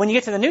 But when you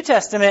get to the New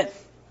Testament,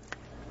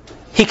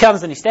 he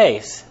comes and he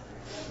stays.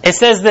 It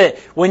says that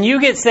when you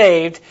get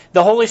saved,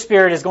 the Holy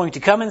Spirit is going to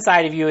come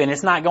inside of you and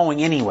it's not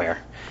going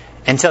anywhere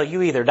until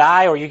you either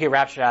die or you get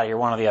raptured out of here,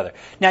 one or the other.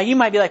 Now you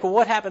might be like, well,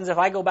 what happens if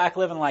I go back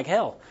living like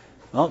hell?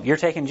 Well, you're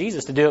taking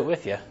Jesus to do it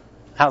with you.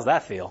 How's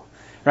that feel?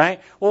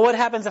 Right? Well, what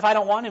happens if I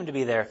don't want him to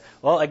be there?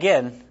 Well,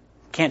 again,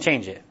 can't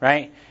change it,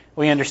 right?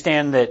 We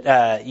understand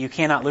that you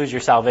cannot lose your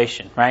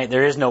salvation, right?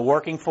 There is no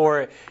working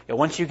for it.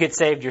 Once you get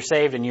saved, you're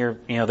saved, and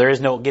there is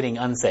no getting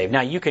unsaved.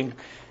 Now you can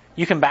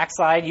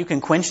backslide, you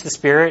can quench the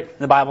Spirit.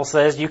 The Bible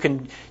says you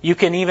can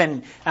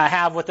even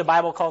have what the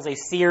Bible calls a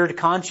seared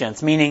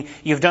conscience, meaning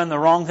you've done the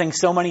wrong thing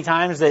so many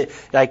times that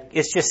like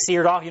it's just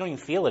seared off. You don't even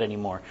feel it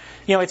anymore.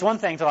 It's one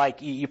thing to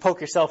like you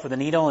poke yourself with a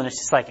needle, and it's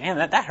just like, man,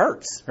 that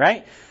hurts,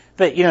 right?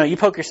 But you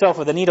poke yourself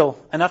with a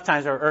needle enough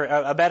times, or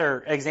a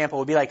better example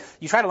would be like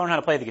you try to learn how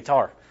to play the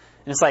guitar.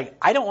 And it's like,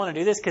 I don't want to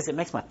do this because it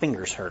makes my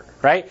fingers hurt,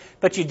 right?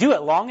 But you do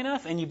it long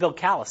enough and you build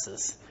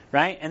calluses,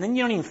 right? And then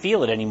you don't even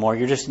feel it anymore.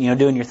 You're just,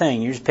 doing your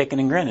thing. You're just picking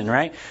and grinning,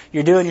 right?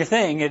 You're doing your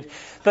thing,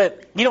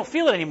 but you don't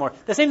feel it anymore.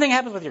 The same thing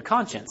happens with your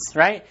conscience,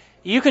 right?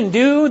 You can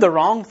do the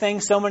wrong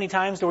thing so many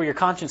times to where your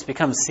conscience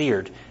becomes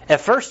seared.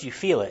 At first you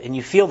feel it and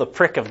you feel the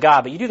prick of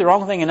God, but you do the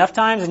wrong thing enough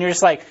times and you're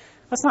just like,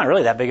 that's not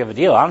really that big of a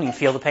deal. I don't even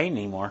feel the pain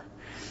anymore.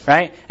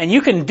 Right? And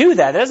you can do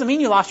that. That doesn't mean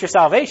you lost your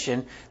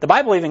salvation. The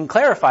Bible even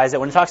clarifies it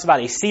when it talks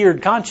about a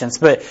seared conscience.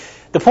 But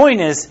the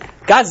point is,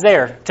 God's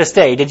there to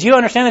stay. Did you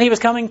understand that he was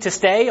coming to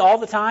stay all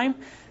the time?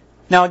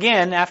 Now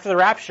again, after the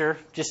rapture,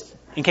 just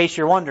in case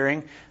you're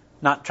wondering,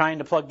 not trying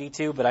to plug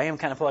D2, but I am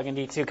kind of plugging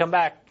D2. Come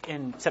back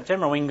in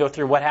September, we can go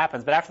through what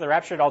happens. But after the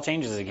rapture, it all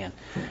changes again,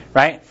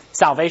 right?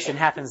 Salvation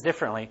happens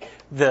differently.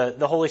 The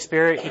Holy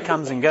Spirit, he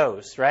comes and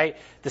goes, right?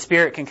 The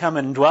Spirit can come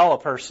and dwell a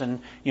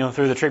person,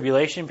 through the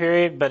tribulation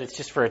period, but it's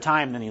just for a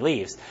time, then he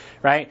leaves,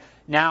 right?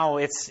 Now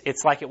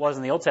it's like it was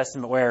in the Old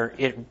Testament where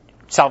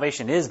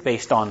salvation is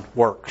based on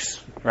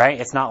works, right?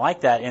 It's not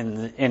like that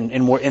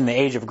in the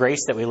age of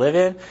grace that we live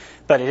in,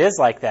 but it is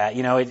like that.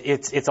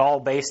 It's all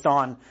based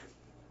on,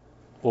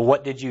 well,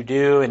 what did you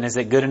do, and is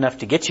it good enough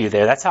to get you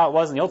there? That's how it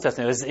was in the Old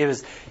Testament. It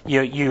was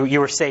you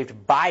were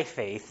saved by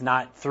faith,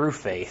 not through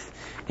faith.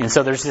 And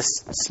so there's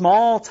this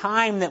small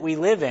time that we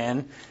live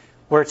in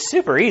where it's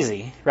super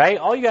easy, right?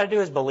 All you got to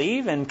do is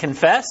believe and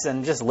confess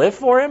and just live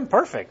for him.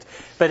 Perfect.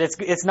 But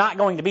it's not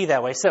going to be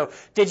that way. So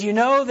did you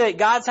know that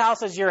God's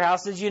house is your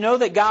house? Did you know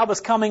that God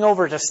was coming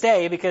over to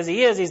stay? Because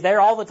he is. He's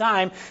there all the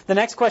time. The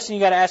next question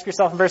you got to ask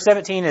yourself in verse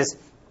 17 is,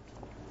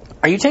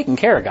 are you taking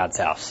care of God's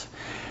house?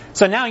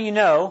 So now you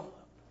know,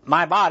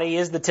 my body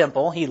is the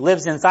temple. He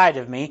lives inside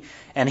of me,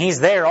 and he's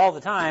there all the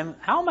time.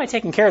 How am I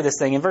taking care of this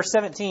thing? In verse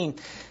 17,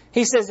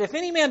 he says, if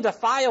any man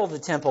defile the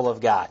temple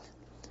of God,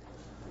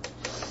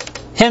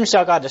 him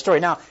shall God destroy.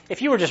 Now,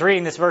 if you were just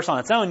reading this verse on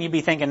its own, you'd be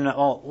thinking,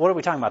 well, what are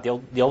we talking about?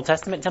 The Old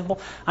Testament temple?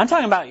 I'm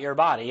talking about your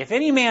body. If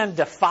any man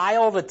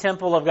defile the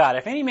temple of God,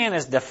 if any man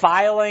is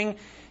defiling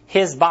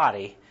his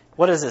body,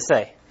 what does it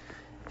say?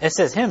 It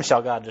says, him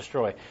shall God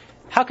destroy.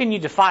 How can you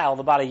defile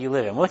the body you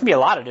live in? Well, it can be a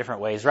lot of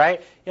different ways,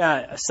 right?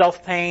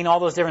 Self-pain, all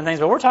those different things.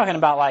 But we're talking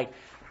about like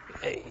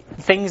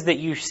things that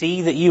you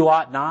see that you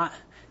ought not,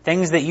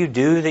 things that you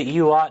do that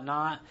you ought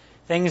not,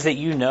 things that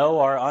you know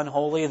are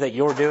unholy that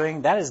you're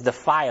doing. That is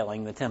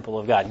defiling the temple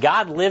of God.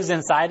 God lives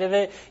inside of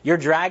it. You're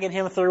dragging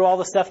him through all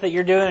the stuff that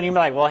you're doing, and you're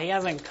like, well, he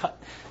hasn't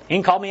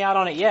called me out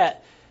on it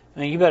yet. I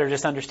mean, you better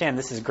just understand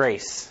this is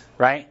grace,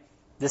 right?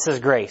 This is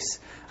grace.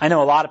 I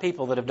know a lot of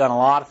people that have done a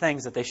lot of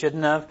things that they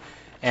shouldn't have,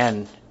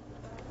 and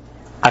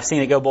I've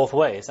seen it go both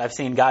ways. I've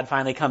seen God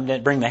finally come to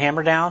bring the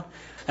hammer down,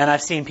 and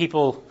I've seen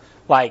people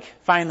like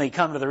finally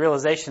come to the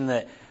realization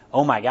that,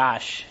 oh my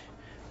gosh,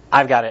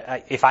 I've got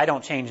it. If I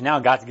don't change now,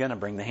 God's going to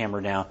bring the hammer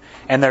down.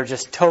 And they're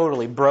just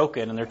totally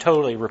broken and they're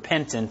totally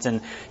repentant.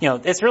 And,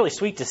 it's really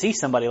sweet to see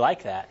somebody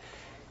like that.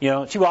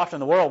 Too often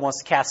the world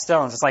wants to cast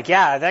stones. It's like,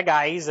 yeah, that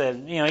guy, he used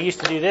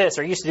to do this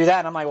or he used to do that.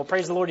 And I'm like, well,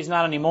 praise the Lord, he's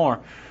not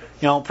anymore.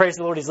 Praise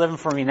the Lord, he's living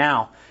for me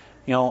now.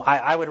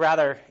 I would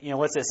rather,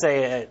 what's it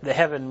say? The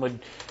heaven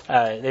would,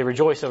 they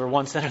rejoice over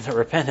one sinner that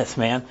repenteth,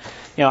 man.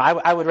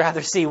 I would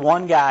rather see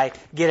one guy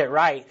get it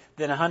right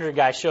than 100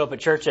 guys show up at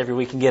church every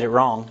week and get it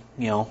wrong.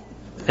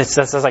 It's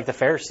like the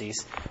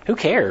Pharisees. Who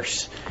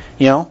cares?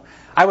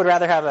 I would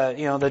rather have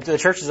the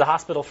church is a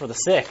hospital for the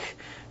sick.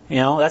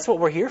 That's what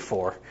we're here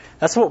for.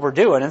 That's what we're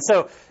doing. And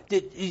so,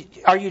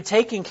 are you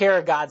taking care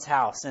of God's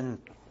house? And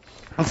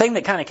the thing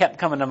that kind of kept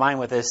coming to mind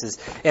with this is,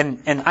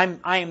 and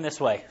I am this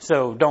way,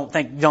 so don't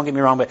get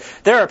me wrong, but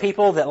there are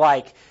people that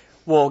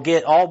will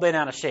get all bent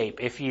out of shape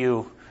if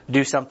you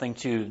do something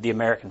to the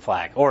American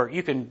flag, or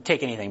you can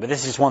take anything, but this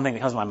is just one thing that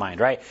comes to my mind,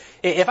 right?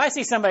 If I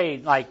see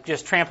somebody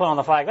just trampling on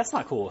the flag, that's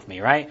not cool with me,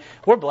 right?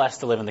 We're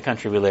blessed to live in the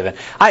country we live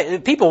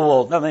in.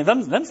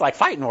 Them's like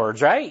fighting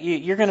words, right?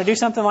 You're going to do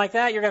something like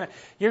that.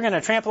 You're going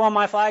to trample on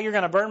my flag. You're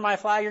going to burn my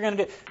flag. You're going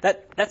to do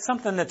that. That's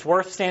something that's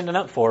worth standing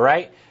up for,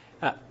 right?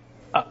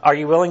 Are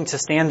you willing to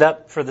stand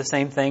up for the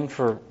same thing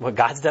for what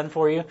God's done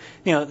for you?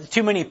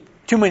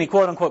 Too many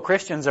quote unquote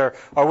Christians are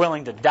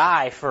willing to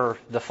die for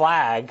the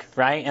flag,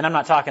 right? And I'm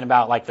not talking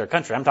about their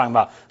country. I'm talking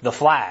about the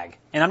flag.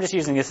 And I'm just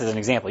using this as an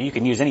example. You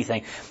can use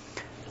anything.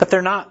 But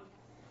they're not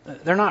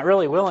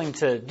really willing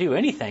to do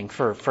anything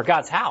for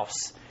God's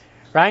house,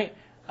 right?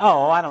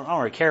 Oh, I don't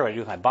really care what I do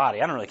with my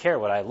body. I don't really care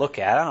what I look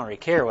at. I don't really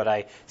care what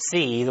I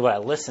see, what I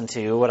listen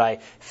to, what I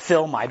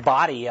fill my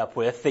body up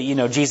with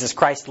that, Jesus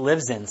Christ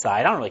lives inside.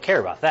 I don't really care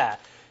about that.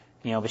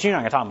 But you're not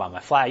going to talk about my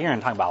flag. You're going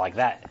to talk about like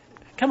that.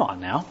 Come on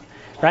now,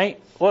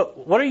 right?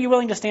 What are you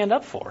willing to stand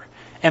up for?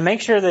 And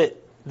make sure that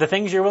the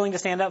things you're willing to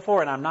stand up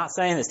for, and I'm not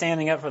saying that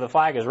standing up for the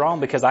flag is wrong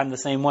because I'm the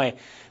same way,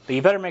 but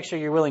you better make sure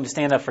you're willing to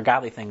stand up for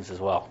godly things as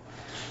well.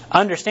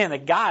 Understand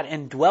that God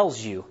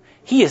indwells you.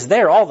 He is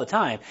there all the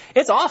time.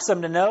 It's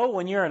awesome to know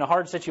when you're in a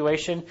hard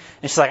situation and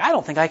it's like, I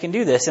don't think I can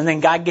do this. And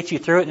then God gets you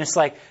through it and it's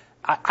like,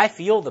 I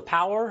feel the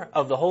power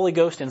of the Holy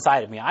Ghost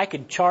inside of me. I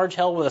could charge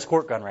hell with a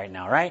squirt gun right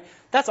now, right?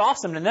 That's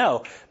awesome to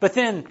know. But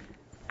then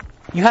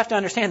you have to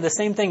understand the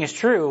same thing is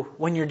true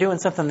when you're doing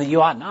something that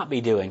you ought not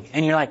be doing.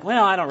 And you're like,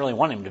 well, I don't really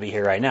want him to be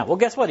here right now. Well,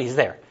 guess what? He's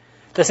there.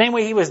 The same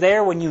way he was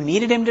there when you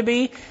needed him to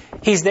be,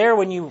 he's there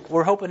when you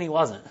were hoping he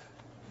wasn't,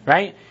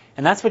 right?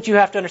 And that's what you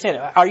have to understand.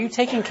 Are you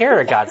taking care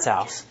of God's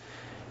house?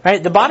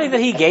 Right? The body that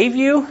he gave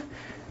you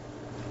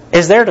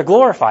is there to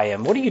glorify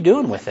him. What are you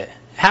doing with it?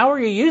 How are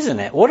you using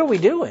it? What are we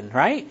doing?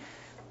 Right?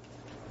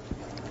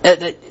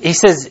 He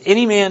says,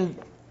 any man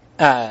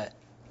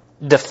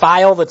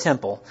defile the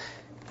temple.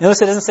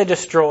 Notice it doesn't say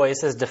destroy, it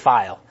says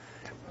defile.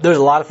 There's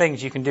a lot of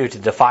things you can do to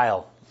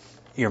defile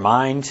your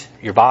mind,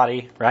 your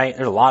body, right?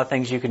 There's a lot of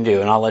things you can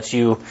do, and I'll let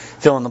you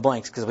fill in the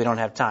blanks because we don't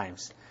have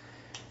times.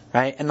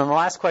 Right? And then the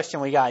last question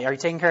we got, are you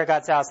taking care of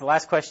God's house? The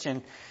last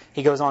question,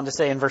 he goes on to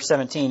say in verse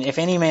 17, if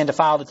any man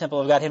defile the temple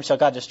of God, him shall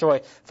God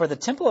destroy. For the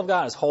temple of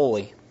God is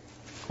holy,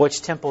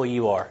 which temple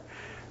you are.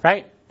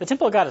 Right? The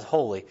temple of God is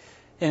holy.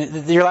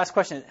 And your last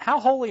question, how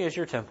holy is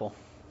your temple?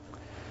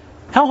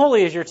 How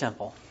holy is your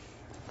temple?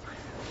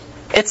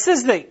 It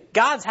says that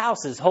God's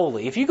house is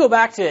holy. If you go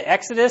back to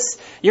Exodus,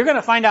 you're going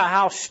to find out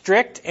how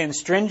strict and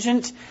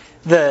stringent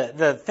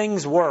the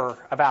things were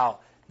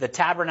about the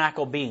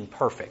tabernacle being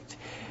perfect.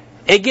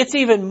 It gets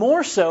even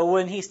more so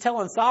when he's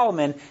telling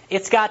Solomon,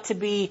 it's got to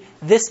be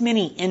this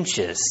many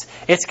inches.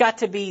 It's got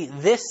to be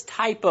this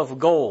type of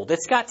gold.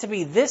 It's got to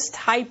be this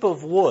type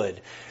of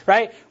wood,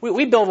 right?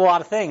 We build a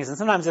lot of things, and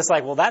sometimes it's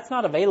like, well, that's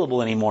not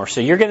available anymore,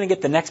 so you're going to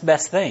get the next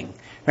best thing,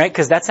 right?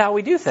 Because that's how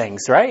we do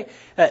things, right?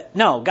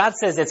 No, God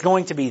says it's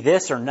going to be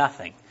this or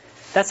nothing.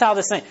 That's how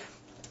this thing...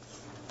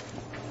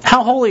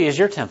 How holy is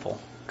your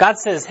temple? God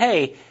says,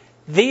 hey,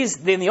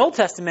 in the Old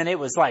Testament, it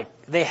was like,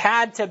 they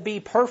had to be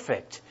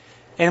perfect.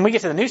 And we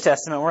get to the New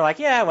Testament, we're like,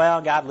 yeah,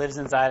 well, God lives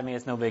inside of me,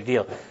 it's no big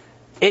deal.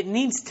 It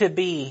needs to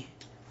be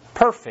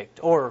perfect,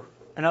 or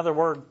another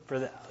word for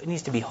that, it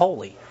needs to be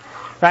holy,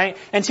 right?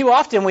 And too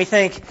often we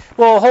think,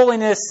 well,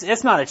 holiness,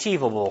 it's not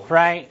achievable,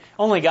 right?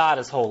 Only God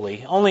is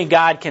holy. Only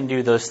God can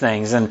do those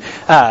things. And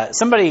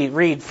somebody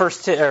read 1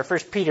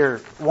 Peter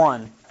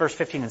 1, verse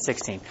 15 and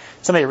 16.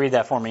 Somebody read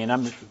that for me,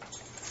 and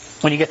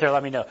when you get there,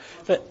 let me know.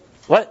 But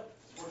what?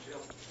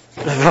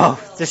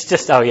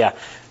 Oh, yeah.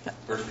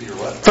 1 Peter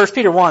what? 1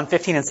 Peter 1,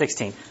 15 and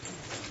 16.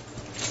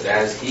 But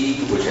as he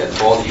which hath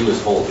called you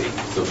is holy,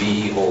 so be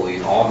ye holy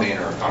in all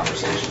manner of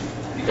conversation.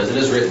 Because it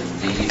is written,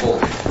 be ye holy,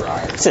 for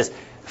I am holy. It says,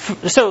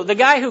 so the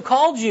guy who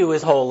called you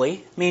is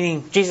holy,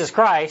 meaning Jesus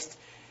Christ.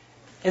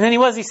 And then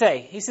what does he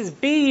say? He says,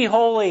 be ye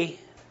holy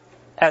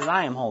as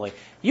I am holy.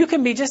 You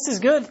can be just as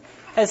good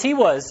as he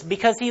was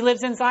because he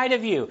lives inside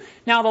of you.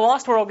 Now the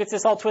lost world gets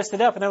this all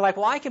twisted up and they're like,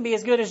 well, I can be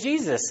as good as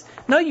Jesus.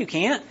 No, you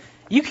can't.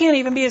 You can't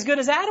even be as good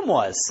as Adam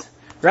was.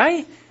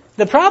 Right?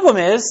 The problem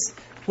is,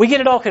 we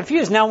get it all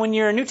confused. Now, when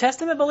you're a New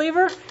Testament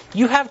believer,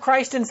 you have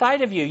Christ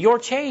inside of you. You're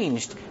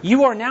changed.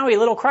 You are now a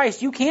little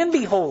Christ. You can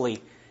be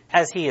holy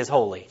as he is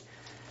holy.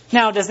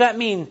 Now, does that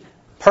mean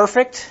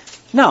perfect?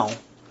 No.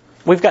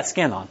 We've got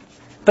skin on.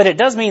 But it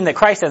does mean that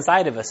Christ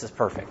inside of us is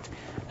perfect.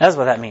 That's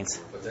what that means.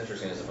 What's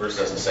interesting is the verse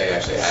doesn't say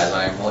actually as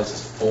I am holy, it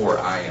says for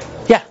I am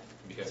holy. Yeah.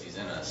 Because he's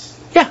in us.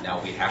 Yeah.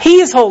 Now we have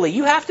he is holy.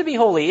 You have to be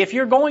holy. If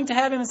you're going to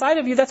have him inside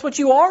of you, that's what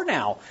you are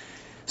now.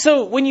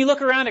 So when you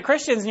look around at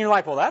Christians and you're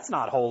like, well, that's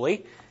not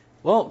holy.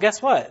 Well,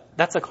 guess what?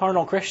 That's a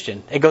carnal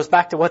Christian. It goes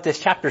back to what this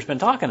chapter's been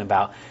talking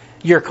about.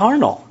 You're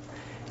carnal.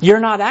 You're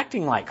not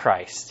acting like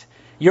Christ.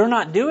 you're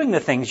not doing the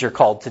things you're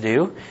called to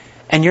do,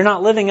 and you're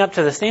not living up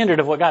to the standard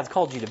of what God's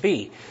called you to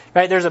be.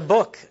 Right? There's a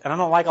book, and I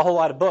don't like a whole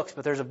lot of books,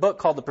 but there's a book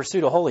called The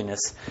Pursuit of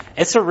Holiness.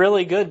 It's a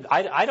really good,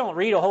 I don't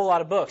read a whole lot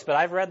of books, but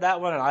I've read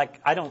that one, and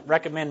I don't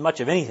recommend much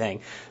of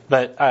anything.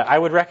 But I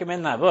would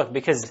recommend that book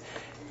because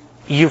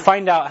you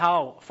find out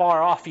how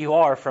far off you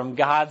are from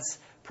God's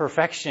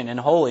perfection and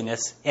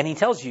holiness, and He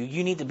tells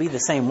you need to be the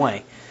same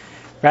way.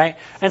 Right?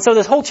 And so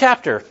this whole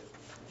chapter,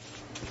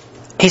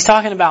 he's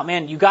talking about,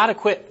 man, you got to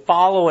quit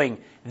following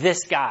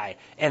this guy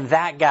and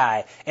that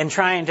guy and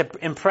trying to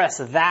impress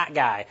that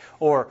guy.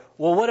 Or,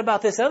 well, what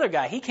about this other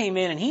guy? He came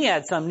in and he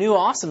had some new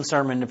awesome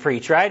sermon to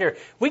preach, right? Or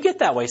we get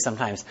that way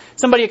sometimes.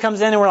 Somebody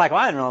comes in and we're like, well,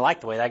 I didn't really like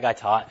the way that guy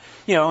taught.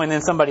 And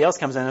then somebody else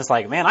comes in and it's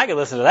like, man, I could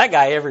listen to that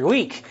guy every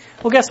week.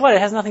 Well, guess what?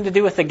 It has nothing to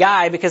do with the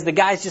guy because the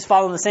guy's just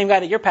following the same guy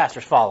that your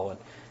pastor's following.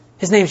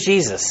 His name's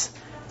Jesus,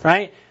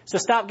 right? So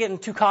stop getting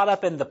too caught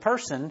up in the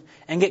person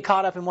and get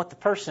caught up in what the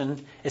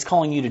person is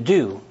calling you to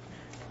do,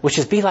 which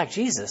is be like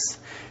Jesus,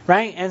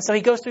 right? And so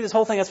he goes through this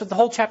whole thing. That's what the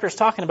whole chapter is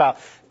talking about.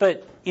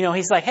 But,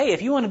 he's like, hey,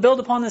 if you want to build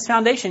upon this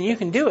foundation, you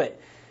can do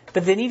it.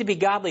 But they need to be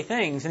godly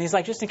things. And he's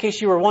like, just in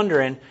case you were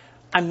wondering,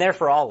 I'm there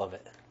for all of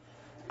it.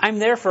 I'm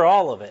there for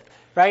all of it,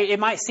 right? It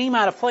might seem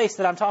out of place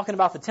that I'm talking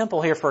about the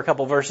temple here for a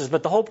couple verses,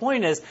 but the whole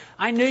point is,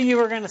 I knew you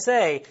were going to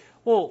say,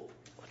 well,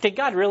 did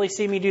God really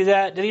see me do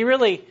that?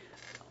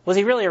 Was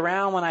he really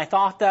around when I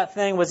thought that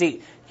thing?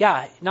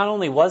 Yeah, not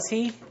only was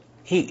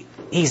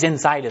he's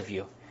inside of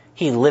you.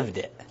 He lived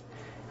it,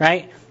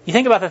 right? You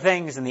think about the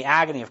things and the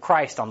agony of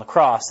Christ on the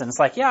cross, and it's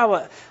like, yeah,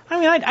 well,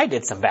 I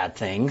did some bad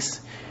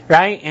things,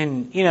 right?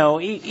 And,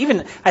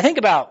 even, I think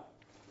about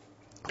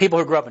people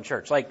who grew up in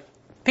church. Like,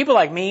 people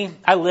like me,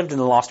 I lived in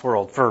the lost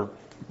world for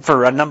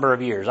a number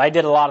of years. I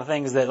did a lot of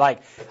things that,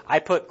 I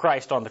put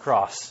Christ on the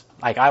cross.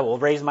 I will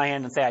raise my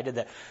hand and say I did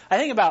that. I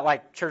think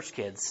about, church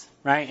kids,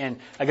 right? And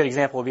a good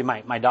example would be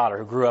my daughter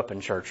who grew up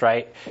in church,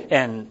 right?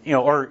 And,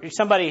 or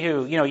somebody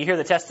who, you hear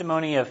the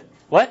testimony of,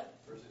 what?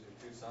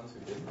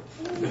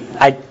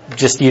 I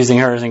just using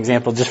her as an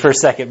example just for a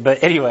second,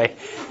 but anyway,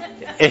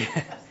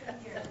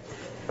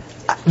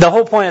 the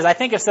whole point is I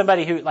think of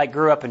somebody who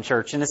grew up in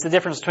church, and it's the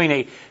difference between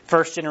a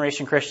first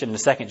generation Christian and a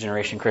second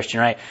generation Christian,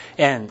 right?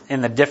 And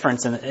the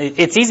difference, and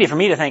it's easy for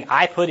me to think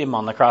I put him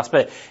on the cross,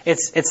 but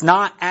it's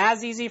not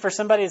as easy for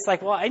somebody. It's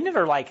like, well, I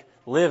never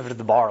lived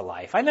the bar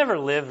life. I never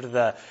lived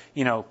the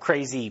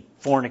crazy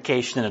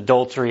fornication and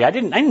adultery. I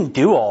didn't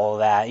do all of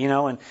that,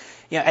 and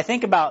I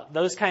think about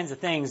those kinds of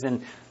things.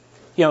 And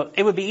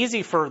it would be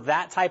easy for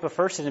that type of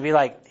person to be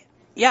like,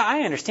 yeah,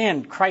 I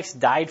understand Christ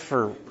died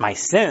for my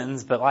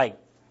sins, but I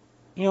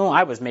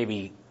was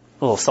maybe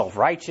a little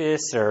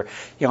self-righteous, or,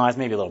 I was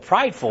maybe a little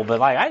prideful,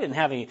 but I didn't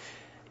have any,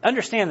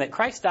 understand that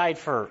Christ died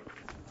for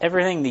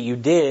everything that you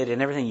did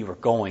and everything you were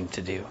going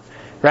to do,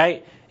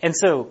 right? And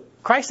so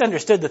Christ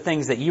understood the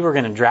things that you were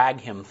going to drag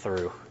him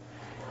through,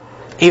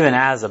 even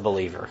as a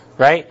believer,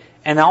 right?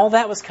 And all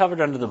that was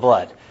covered under the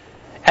blood.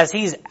 As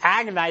he's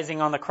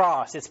agonizing on the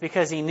cross, it's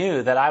because he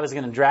knew that I was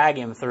going to drag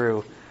him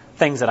through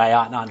things that I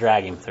ought not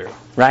drag him through,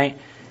 right?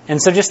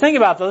 And so just think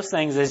about those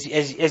things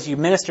as you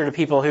minister to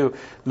people who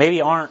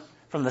maybe aren't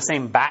from the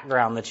same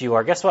background that you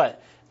are. Guess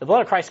what? The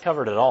blood of Christ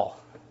covered it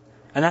all.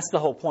 And that's the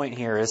whole point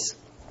here is,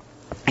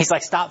 he's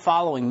like, stop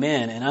following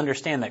men and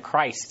understand that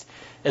Christ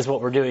is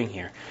what we're doing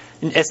here.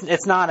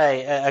 It's not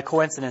a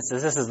coincidence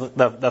that this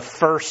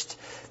is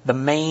the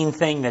main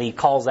thing that he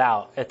calls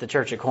out at the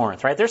church at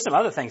Corinth, right? There's some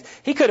other things.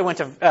 He could have went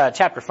to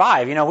chapter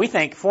 5. We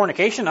think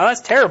fornication, oh,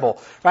 that's terrible,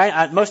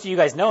 right? Most of you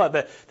guys know it,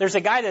 but there's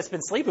a guy that's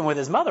been sleeping with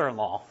his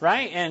mother-in-law,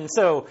 right? And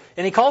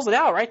he calls it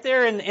out right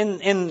there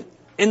in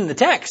the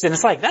text, and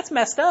it's like, that's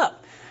messed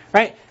up,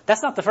 right?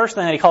 That's not the first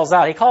thing that he calls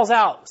out. He calls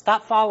out,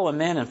 stop following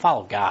men and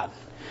follow God.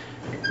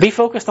 Be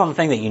focused on the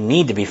thing that you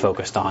need to be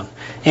focused on.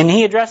 And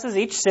he addresses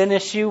each sin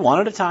issue one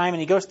at a time, and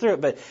he goes through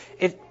it. But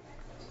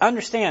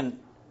understand,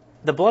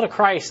 the blood of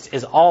Christ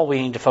is all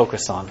we need to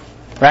focus on,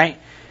 right?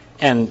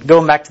 And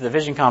going back to the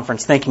Vision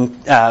Conference, thinking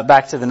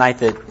back to the night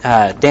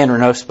that Dan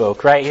Renault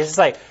spoke, right? He's just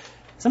like,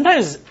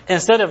 sometimes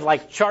instead of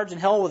charging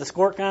hell with a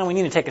squirt gun, we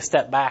need to take a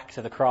step back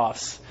to the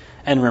cross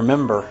and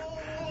remember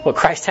what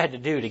Christ had to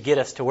do to get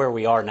us to where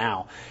we are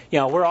now.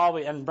 We're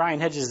always, and Brian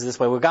Hedges is this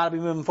way, we've got to be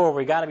moving forward,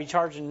 we've got to be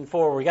charging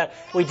forward,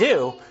 we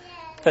do,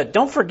 but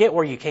don't forget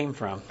where you came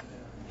from.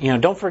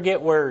 Don't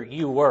forget where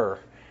you were.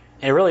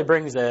 And it really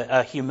brings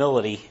a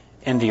humility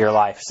into your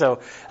life.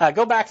 So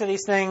go back to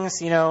these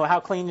things, how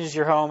clean is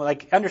your home?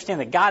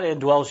 Understand that God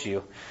indwells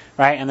you,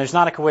 right? And there's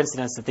not a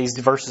coincidence that these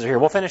verses are here.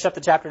 We'll finish up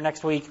the chapter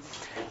next week.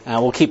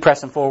 We'll keep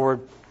pressing forward.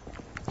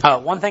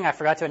 One thing I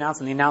forgot to announce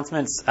in the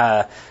announcements,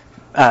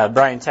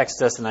 Brian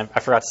texted us, and I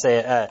forgot to say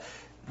it.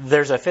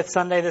 There's a fifth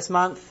Sunday this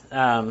month,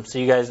 so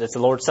you guys, it's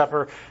the Lord's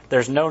Supper.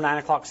 There's no 9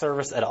 o'clock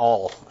service at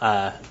all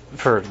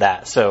for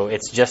that, so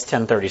it's just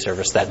 10:30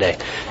 service that day,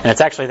 and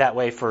it's actually that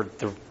way for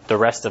the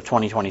rest of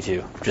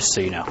 2022. Just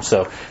so you know.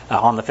 So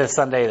on the fifth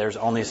Sunday, there's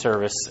only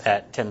service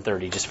at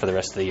 10:30 just for the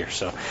rest of the year.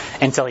 So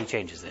until he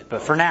changes it,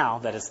 but for now,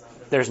 that is.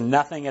 There's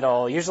nothing at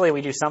all. Usually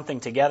we do something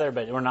together,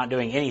 but we're not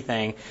doing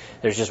anything.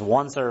 There's just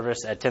one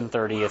service at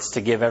 10:30. It's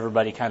to give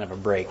everybody kind of a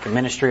break, a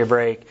ministry a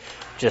break,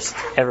 just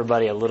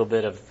everybody a little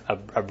bit of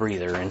a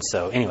breather. And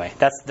so anyway,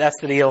 that's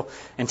the deal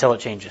until it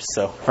changes.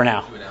 So for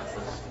now. Did you announce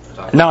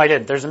this? No, I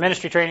didn't. There's a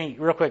ministry training.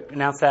 Real quick,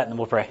 announce that and then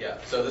we'll pray. Yeah,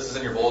 so this is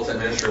in your bulletin,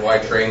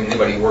 ministry-wide training.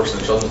 Anybody who works in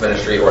the children's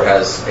ministry or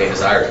has a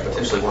desire to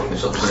potentially work in the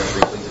children's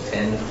ministry, please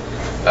attend.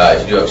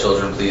 If you do have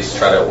children, please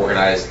try to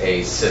organize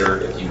a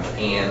sitter if you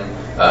can.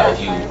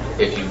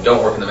 If you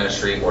don't work in the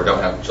ministry or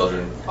don't have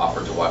children,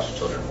 offer to watch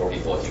children for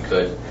people if you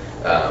could.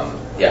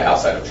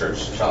 Outside of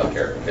church child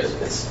care, because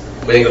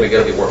we think it'll be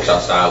good. It'll be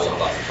workshop style. We'll have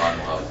lots of fun.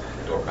 We'll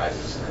have door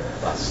prizes,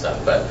 lots of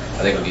stuff. But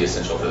I think it'll be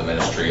essential for the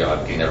ministry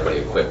on getting everybody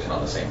equipped and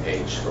on the same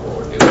page for what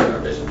we're doing in our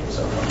vision.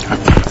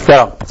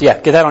 So,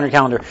 get that on your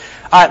calendar.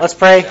 All right, let's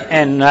pray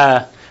and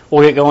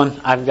we'll get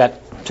going. I've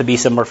got to be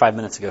somewhere 5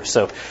 minutes ago.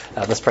 So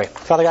let's pray.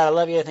 Father God, I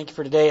love you. I thank you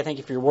for today. I thank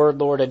you for your word,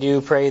 Lord. I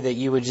do pray that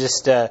you would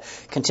just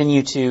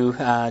continue to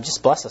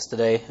just bless us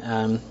today.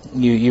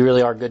 You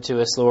really are good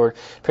to us, Lord.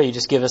 Pray you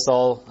just give us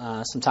all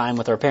some time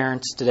with our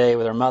parents today,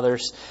 with our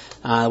mothers.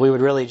 We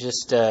would really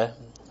just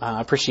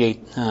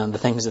appreciate the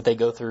things that they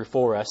go through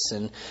for us.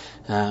 And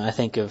I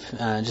think of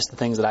just the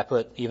things that I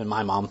put even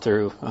my mom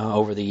through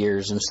over the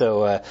years. And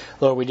so,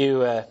 Lord, we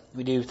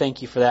do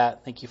thank you for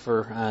that. Thank you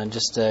for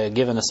just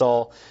giving us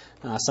all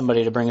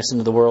somebody to bring us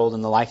into the world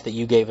and the life that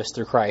you gave us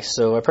through Christ.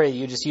 So I pray that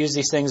you just use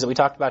these things that we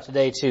talked about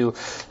today to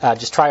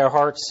just try our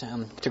hearts,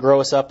 to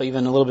grow us up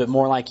even a little bit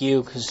more like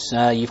you, because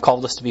you've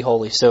called us to be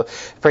holy. So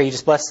I pray you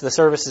just bless the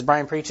service as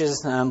Brian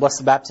preaches, bless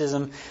the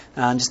baptism,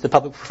 just the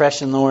public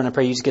profession, Lord, and I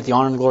pray you just get the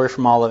honor and glory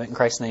from all of it. In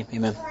Christ's name,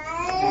 amen.